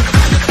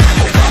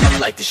 Oh, I'ma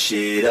light the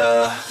shit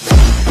up.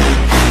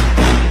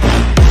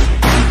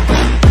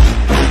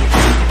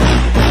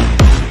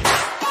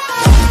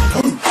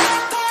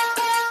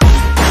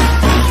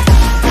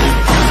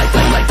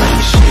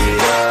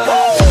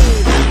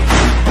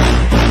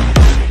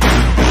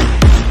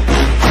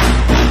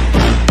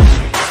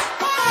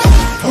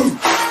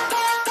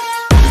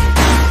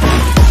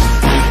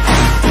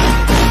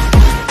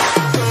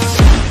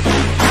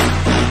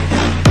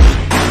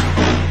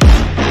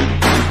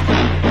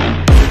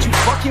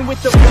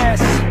 With the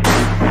best,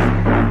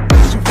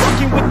 you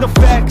fucking with the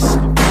facts.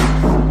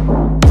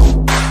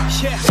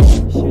 Yeah,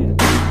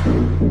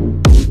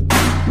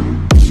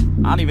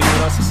 I don't even know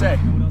what else to say.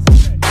 I'm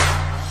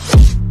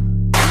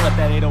gonna let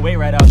that 808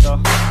 right out though.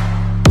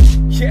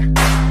 Yeah.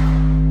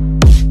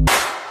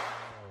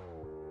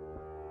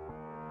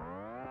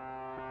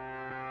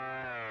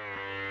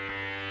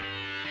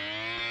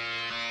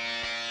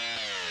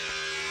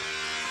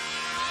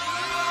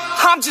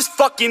 I'm just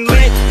fucking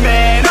lit,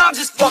 man, I'm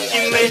just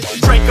fucking lit.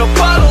 Drink a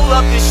bottle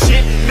of this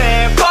shit,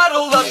 man,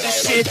 bottle of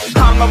this shit.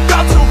 I'm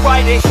about to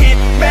write a hit,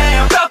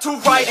 man, about to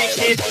write a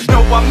hit.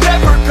 No, I'm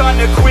never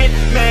gonna quit,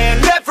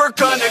 man, never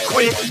gonna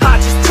quit. I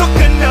just took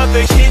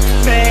another hit,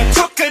 man,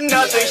 took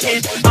another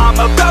hit. I'm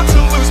about to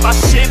lose my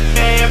shit,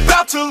 man,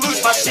 about to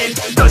lose my shit.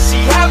 Does she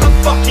have a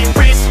fucking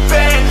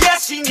wristband? Yeah,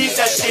 she needs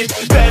that shit.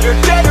 Better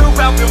get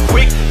her out real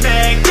quick,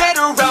 man, get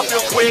her out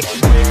real quick.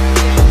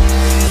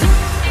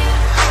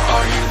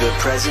 Are you the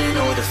present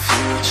or the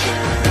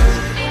future?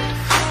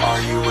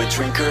 Are you a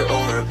drinker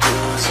or a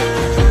boozer?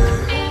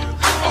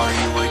 Are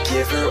you a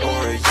giver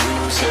or a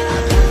user?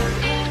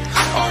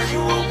 Are you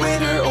a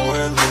winner or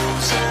a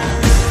loser?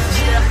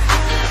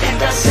 Yeah.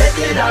 And I said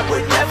that I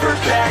would never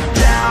back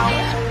down.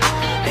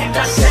 And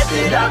I said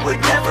that I would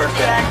never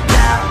back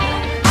down.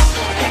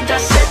 And I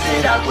said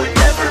that I would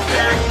never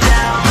back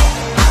down.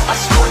 I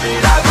swore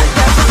that I would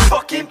never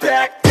fucking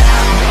back down.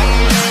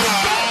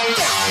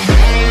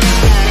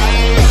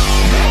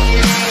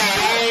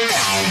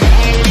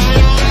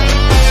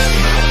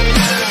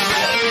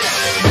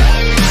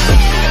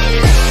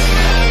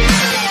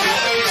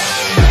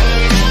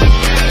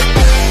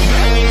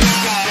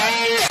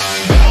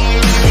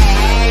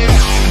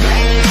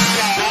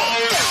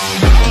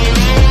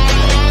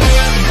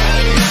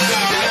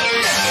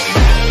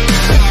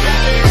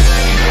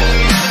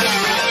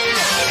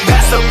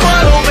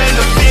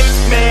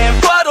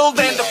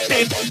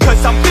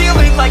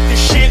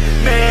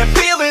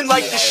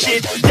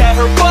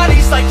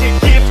 like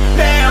a gift,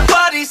 man,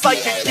 body's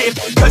like a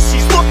gift. Cause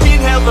she's looking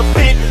hella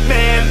fit,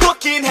 man,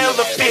 looking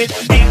hella fit.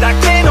 And I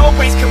can't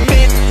always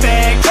commit,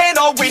 man, can't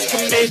always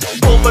commit.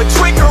 Pull the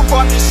trigger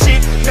on this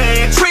shit,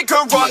 man,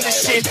 trigger on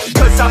this shit.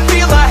 Cause I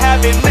feel I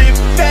haven't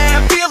lived,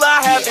 man, feel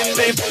I haven't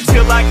lived.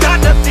 Till I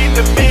got nothing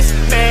to miss,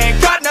 man,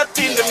 got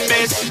nothing to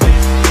miss.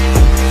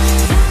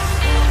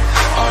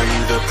 Are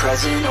you the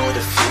present or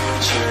the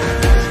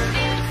future?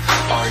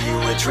 Are you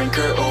a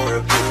drinker or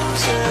a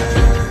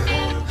boozer?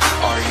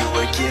 Are you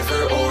a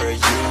giver or a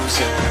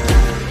user?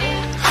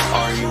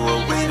 Are you a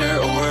winner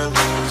or a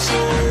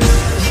loser?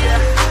 Yeah.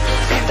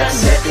 And I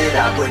said that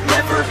I would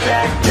never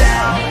back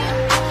down.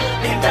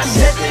 And I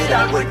said that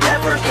I would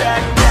never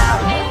back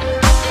down.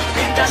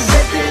 And I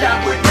said that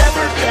I would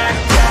never back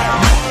down.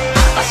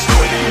 I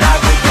swear that I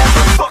would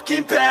never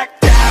fucking back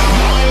down.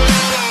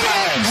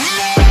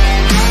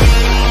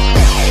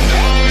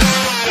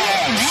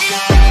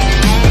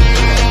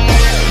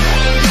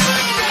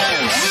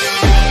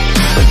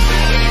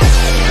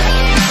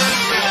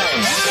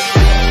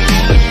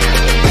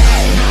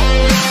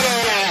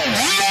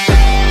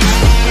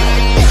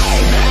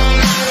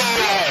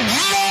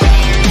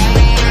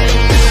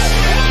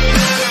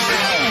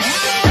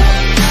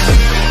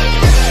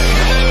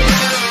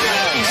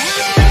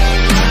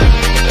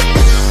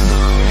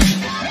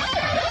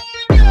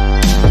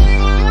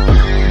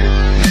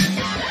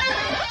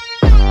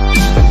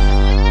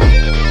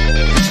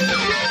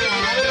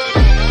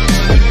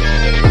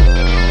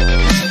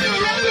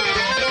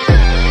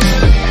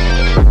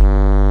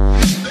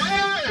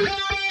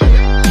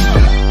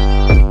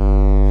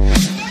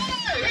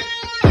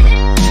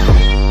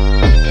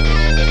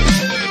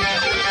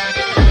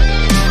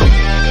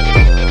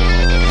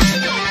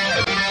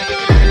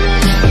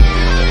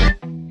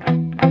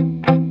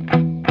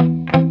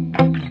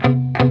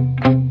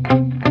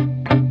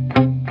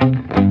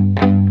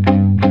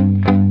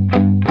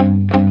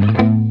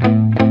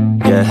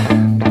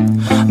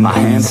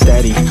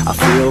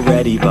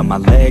 But my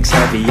legs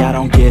heavy, I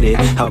don't get it.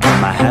 How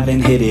come I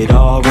haven't hit it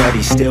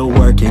already? Still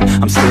working,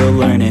 I'm still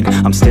learning,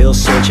 I'm still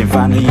searching.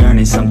 Finally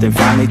earning something,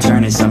 finally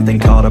turning something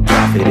called a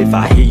profit. If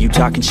I hear you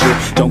talking shit,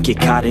 don't get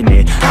caught in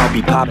it. I'll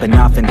be popping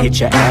off and hit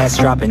your ass,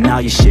 dropping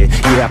all your shit.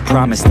 Yeah, I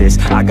promise this,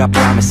 I got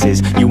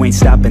promises. You ain't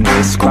stopping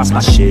this, cross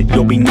my shit,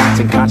 you'll be knocked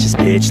unconscious,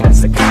 bitch.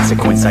 That's the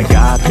consequence, I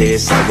got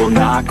this, I will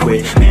not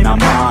quit. Man,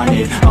 I'm on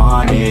it,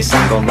 honest,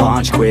 I'm gon'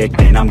 launch quick,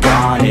 then I'm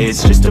gone.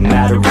 It's just a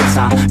matter of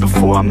time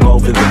before I'm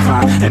over the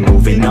climb and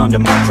moving under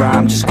my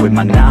prime. Just quit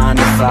my 9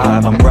 to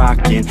 5, I'm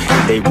rocking,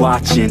 and they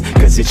watching,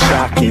 cause it's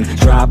shocking.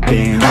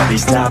 Dropping all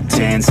these top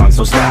 10 songs,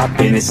 so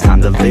stopping. It's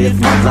time to live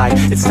my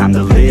life, it's time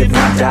to live,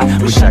 not die.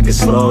 Wish I could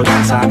slow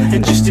down time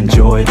and just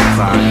enjoy the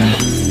climb.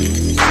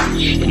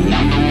 And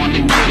I'm the one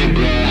to get it,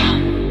 bro.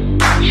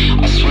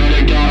 I swear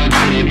to God I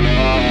get it,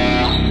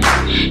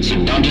 bro.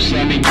 So don't just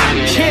let me get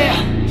it.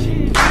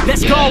 Yeah,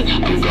 let's go. I'm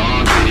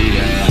gon' get it,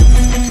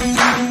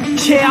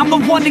 yeah, I'm the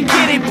one to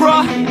get it,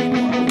 bro.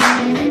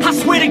 I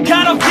swear to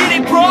God I'll get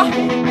it, bro.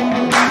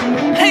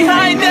 Hey,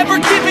 I ain't never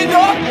giving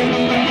up.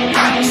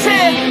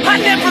 Yeah, I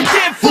never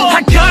give up.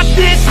 I got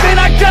this, man,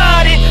 I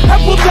got it. I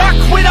will not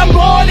quit, I'm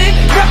on it.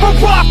 Never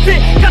rock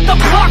it. Got the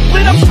block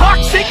lit, I'm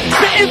toxic.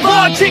 Spitting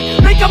logic,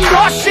 make them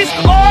nauseous.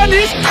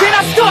 Honest, can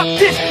I stop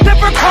this?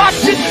 Never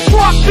cautious,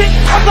 drop it.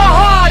 I'm the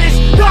hardest.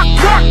 Knock,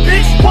 knock,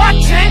 bitch,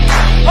 watch it.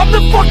 I'm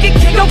the fucking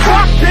king of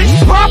rock, bitch.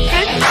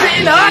 Profit,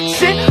 spitting hot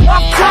shit.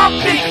 I'm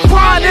topic,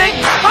 chronic.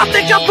 I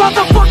think I'm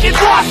motherfucking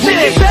lost it.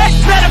 Making back,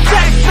 matter of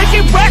fact,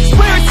 making racks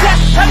where it's at.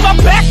 Have my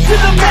back to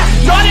the mat,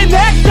 not an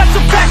act, that's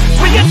a fact.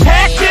 We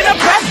attack in a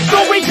back, no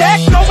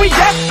react, no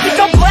react. Think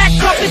I'm black,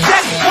 off the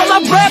set. While I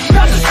rap,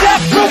 not the step,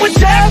 throw it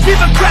down, give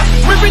a crap.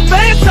 We're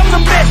advanced, I'm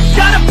the man.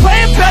 Got a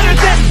plan better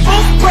than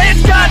both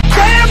brands.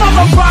 Goddamn,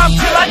 I'm a rhyme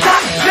till I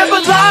die. Never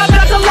lie,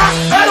 that's a lie.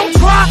 I don't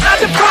try, I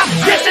defy.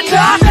 Get the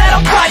time that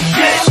I'm right,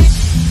 yeah.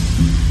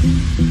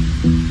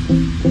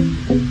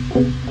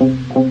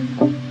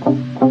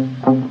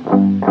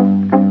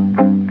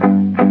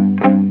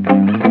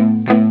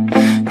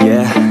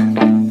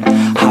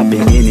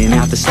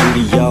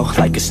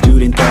 Like a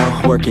student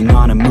though, working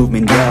on a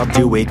movement, yeah, I'll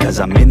do it cause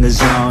I'm in the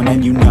zone.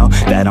 And you know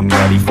that I'm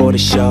ready for the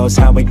shows.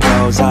 How it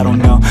goes, I don't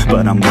know,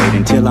 but I'm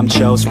waiting till I'm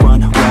chose.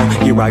 Front row,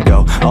 here I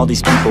go. All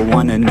these people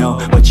wanna know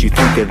what you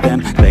think of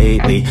them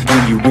lately.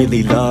 Do you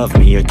really love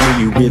me or do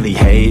you really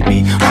hate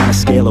me? On a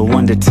scale of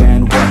 1 to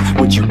 10, what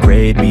would you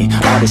grade me?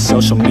 All this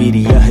social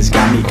media has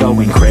got me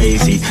going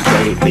crazy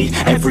lately.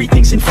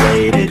 Everything's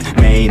inflated,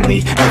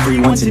 mainly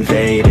everyone's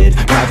invaded.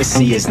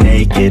 Privacy is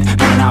naked,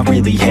 man, I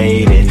really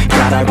hate it.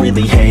 God, I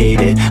really hate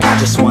it. I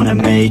just wanna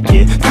make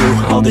it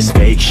through all this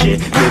fake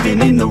shit.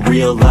 Living in the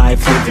real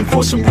life, living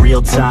for some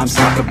real times.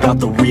 Talk about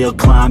the real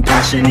climb,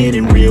 passionate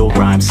in real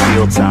rhymes.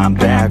 Steal time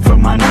back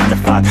from my 9 to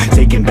 5,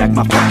 taking back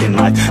my fucking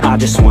life. I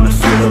just wanna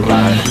feel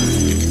alive.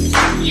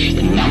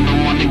 And I'm the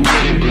one to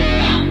get it,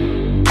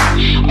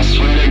 bro. I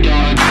swear to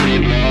God I get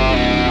it,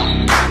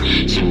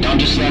 bro. So don't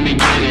just let me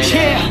get it.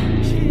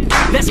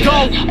 Yeah, let's go.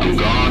 I'm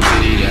gon'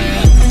 get it,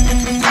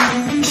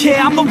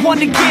 yeah. I'm the one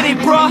to get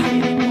it, bro.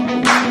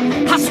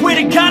 I swear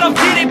to God I'll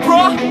get it,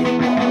 bro.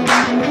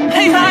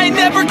 Hey, I ain't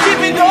never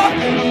giving up.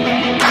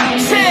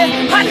 Yeah,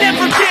 I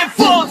never give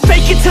up.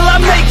 Fake it till I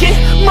make it.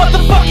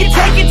 Motherfucking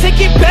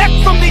take it back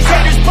from these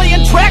haters.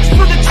 Playing tracks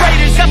for the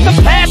traitors. Got the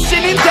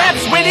passion and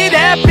that's when it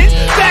happens.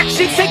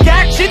 Factions take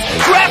actions,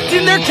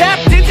 drafting their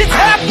captains. It's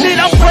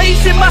happening, I'm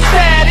raising my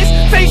status,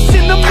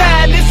 facing the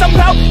madness. I'm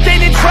out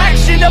gaining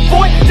traction,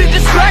 avoid the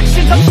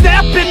distractions. I'm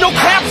snapping, no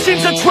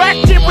captions,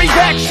 attracting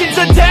reactions.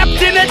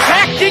 Adapting,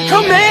 attacking,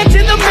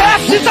 commanding the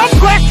masses. I'm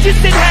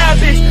practicing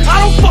habits, I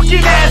don't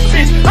fucking ask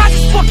bitch, I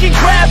just fucking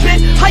grab it.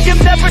 I am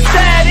never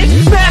static,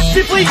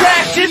 massively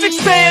active,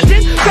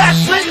 expanding,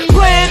 backslid,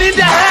 playing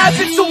into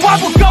habits. So I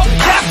will go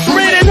capture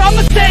it and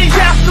I'ma stay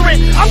after it.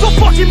 I'm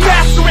gonna fucking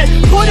master it,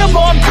 put them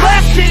on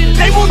blast it.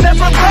 They will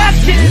never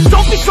last it,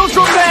 don't be so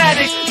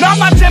dramatic. Not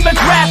my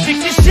demographic,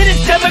 this shit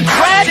is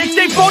democratic.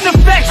 They phone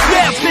effects,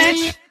 yeah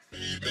bitch.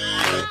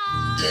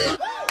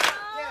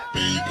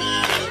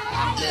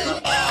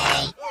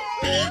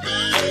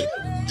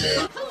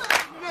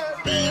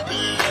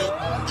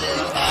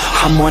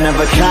 I'm one of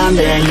a kind,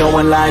 there ain't no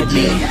one like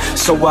me.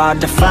 So hard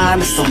to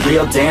find, it's the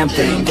real damn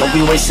thing. Don't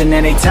be wasting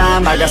any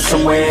time, I got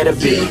somewhere to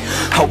be.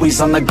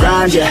 Always on the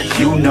grind, yeah,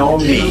 you know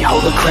me.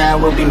 Hold the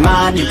crown will be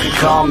mine, you can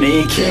call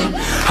me king.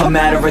 A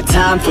matter of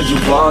time for you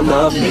all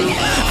love me.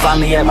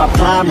 Finally at my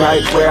prime,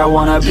 right where I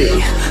wanna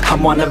be.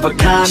 I'm one of a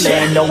kind,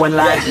 there ain't no one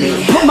like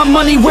me. Put my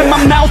money where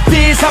my mouth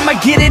is, I'ma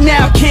get it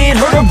now, kid.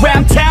 Heard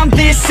around town,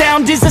 this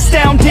sound is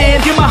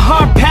astounding. Get my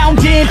heart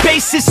pounding,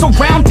 bass is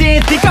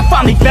surrounding. Think I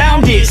finally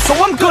found it, so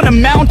I'm gonna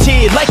mount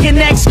it. Like an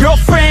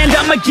ex-girlfriend,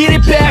 I'ma get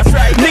it back.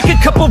 Make a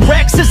couple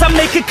wrecks as I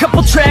make a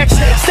couple tracks.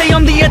 Stay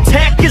on the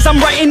attack as I'm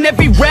writing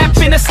every rap.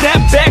 In a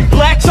snapback,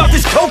 blacks off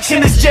this coke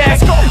and this jack.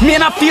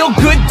 Man, I feel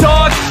good,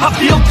 dog, I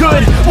feel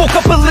good. Woke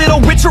up a little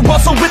richer,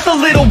 also with a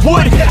little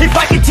wood. If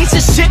I could teach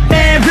this shit,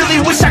 man,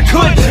 really wish I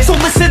could. So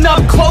listen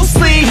up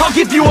closely, I'll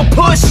give you a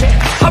push.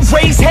 I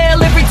raise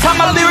hell every time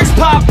my lyrics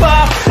pop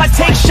up. I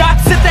take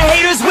shots at the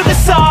haters with a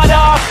sawed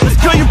off.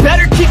 Girl, you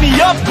better keep me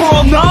up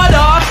or I'll nod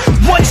off.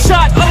 One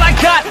shot, all I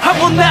got, I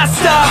will not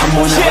stop. I'm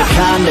one of a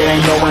kind, there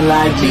ain't no one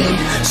like me.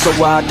 So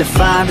hard to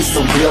find, it's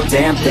the real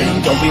damn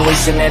thing. Don't be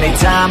wasting any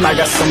time, I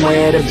got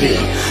somewhere to be.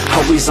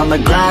 Always on the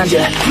grind,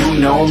 yeah, you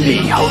know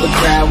me. Hold the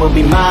crown will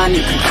be mine,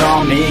 you can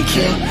call me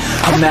king.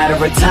 A matter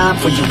of time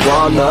for you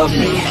all love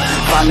me.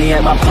 Find me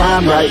at my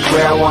prime, right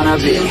where I wanna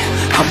be.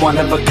 I'm one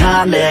of a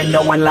kind, there ain't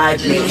no one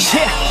like me.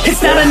 Yeah,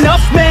 it's not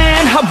enough,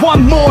 man, I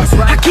want more.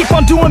 I keep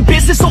on doing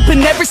business,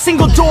 open every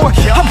single door.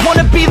 I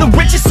wanna be the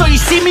richest, so you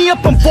see me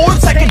up on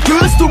Forbes. I can do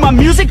this through my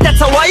music, that's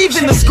how I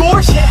even the score.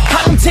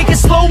 I don't take it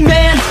slow,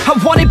 man, I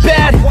want it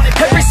bad.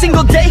 Every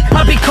single day,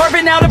 I'll be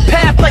carving out a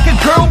path. Like a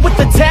girl with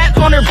a tat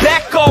on her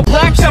back, all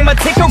black. I'ma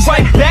take her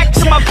right back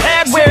to my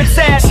pad where it's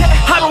at.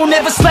 I don't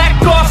ever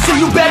slack off, so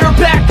you better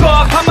back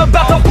off. I'm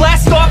about to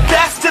blast off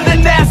faster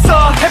than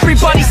NASA.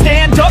 Everybody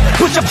stand up,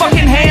 put your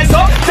fucking hands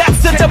up,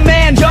 that's the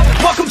demand, yup.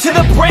 Welcome to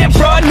the brand,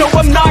 bruh, no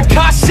I'm not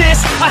cautious.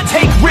 I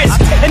take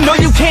risks, and no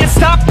you can't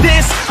stop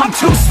this. I'm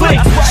too slick,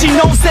 she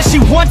knows that she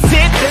wants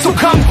it. So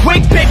come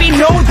quick, baby,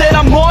 know that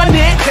I'm on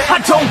it. I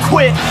don't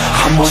quit.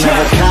 I'm one of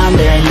a kind,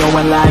 there ain't no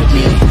one like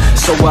me.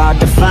 So hard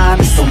to find,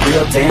 it's the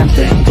real damn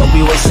thing. Don't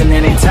be wasting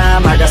any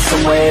time, I got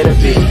somewhere to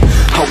be.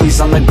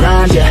 Always on the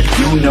grind, yeah,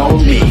 you know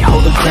me.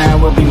 Hold the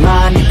crown will be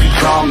mine, you can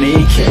call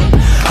me king.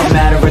 A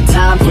matter of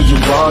time for you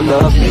all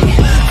love me.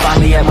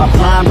 Finally at my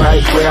prime,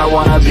 right where I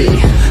wanna be.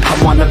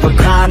 I'm one of a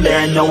kind, there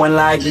ain't no one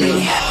like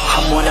me.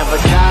 I'm one of a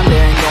kind,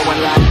 there ain't no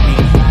one like me.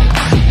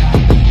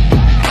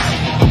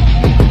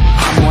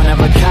 I'm one of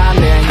a kind,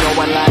 there ain't no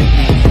one like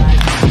me.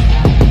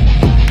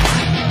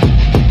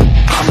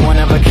 I'm one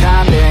of a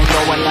kind, there ain't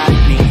no one like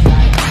me.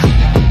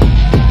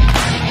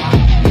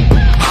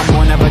 I'm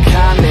one of a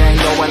kind, there ain't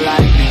no one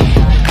like me.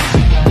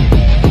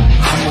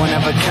 I'm one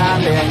of a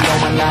kind, there ain't no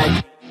one like me.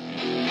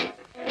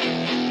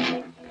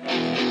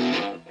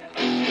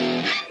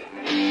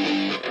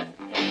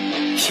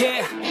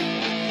 Yeah,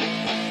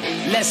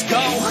 let's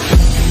go.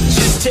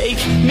 Just take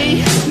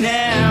me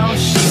now,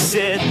 she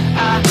said.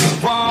 I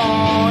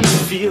wanna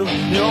feel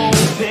no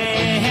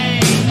pain.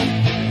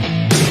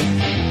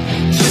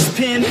 Just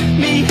pin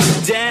me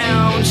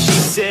down, she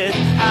said.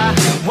 I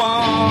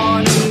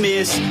wanna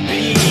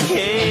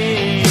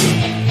misbehave.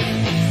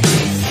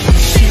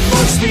 She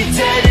looks me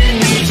dead in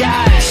the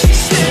eyes, she's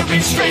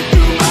staring straight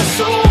through my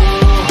soul.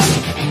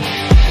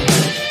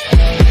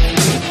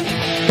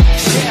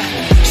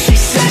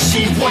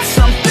 She wants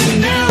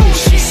something new,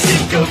 she's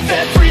sick of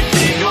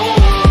everything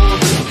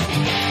old.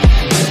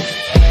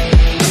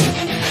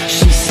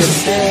 She said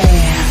stay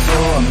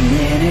for a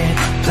minute,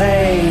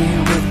 play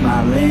with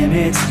my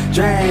limits,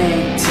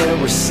 drink till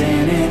we're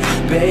sinning,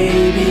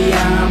 baby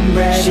I'm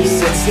ready. She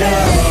said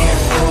stay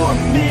for a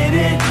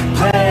minute,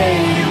 play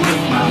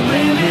with my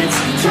limits,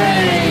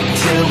 drink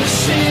till we're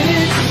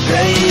sinning,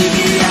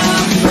 baby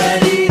I'm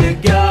ready to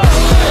go.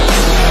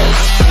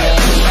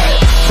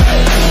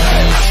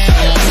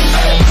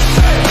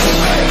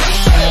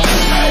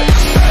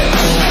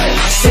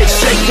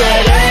 Shake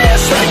that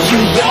ass like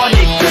you want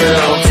it,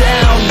 girl.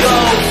 Down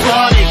low,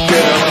 front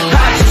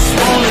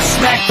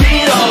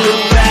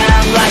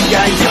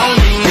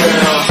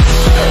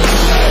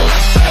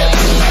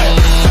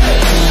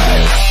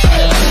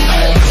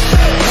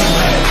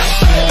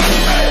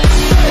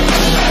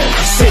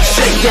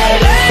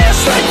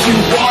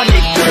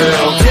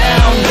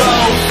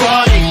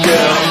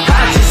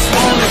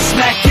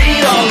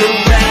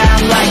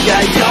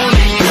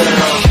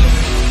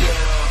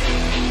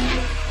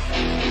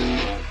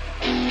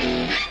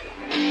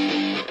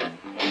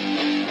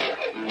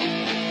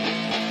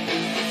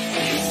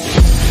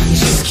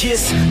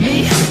kiss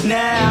me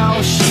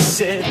now. She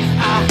said,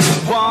 I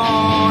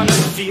wanna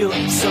feel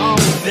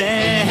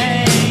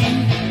something.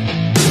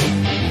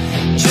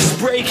 Just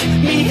break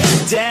me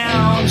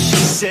down. She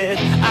said,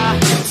 I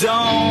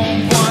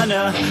don't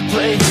wanna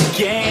play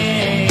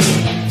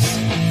games.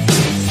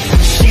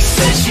 She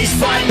said she's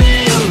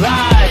finally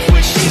alive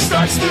when she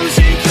starts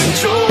losing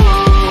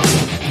control.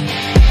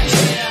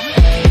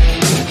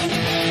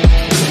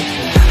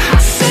 I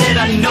said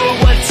I know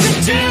what to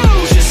do,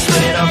 just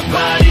let our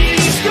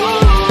bodies go.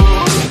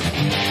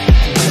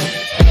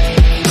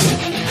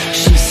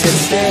 She said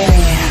stay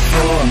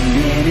for a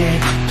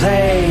minute,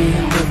 play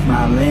with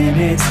my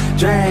limits,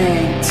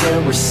 drink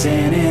till we're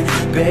sinning,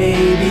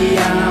 baby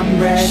I'm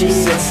ready. She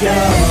said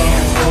stay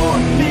for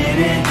a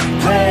minute,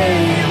 play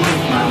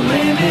with my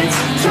limits,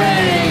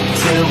 drink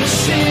till we're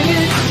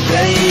sinning,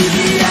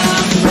 baby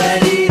I'm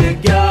ready to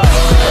go.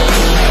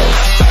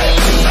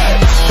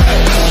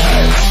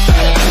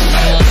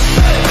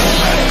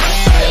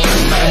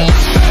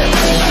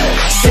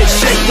 Said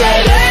shake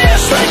that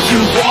ass like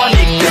you want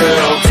it,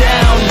 girl,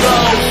 down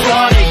low,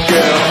 front it,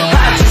 girl,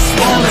 I just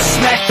wanna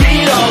smack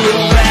it all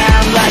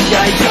around like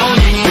I own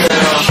it,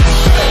 girl.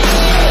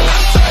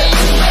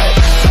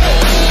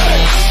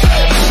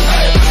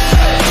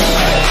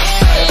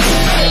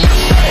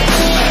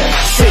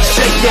 Said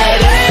shake that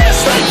ass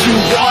like you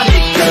want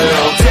it,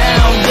 girl,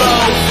 down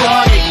low,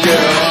 front it,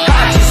 girl,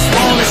 I just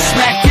wanna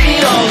smack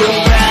it all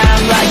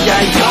around like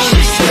I own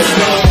it,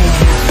 girl.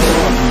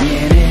 For a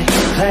minute,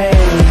 play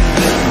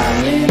with my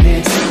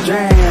limits,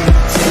 drink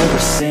till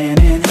we're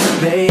sinning,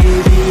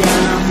 baby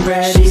I'm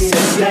ready to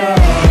stay.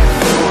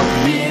 For a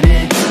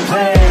minute,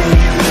 play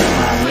with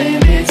my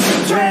limits,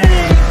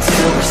 drink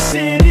till we're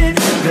sinning.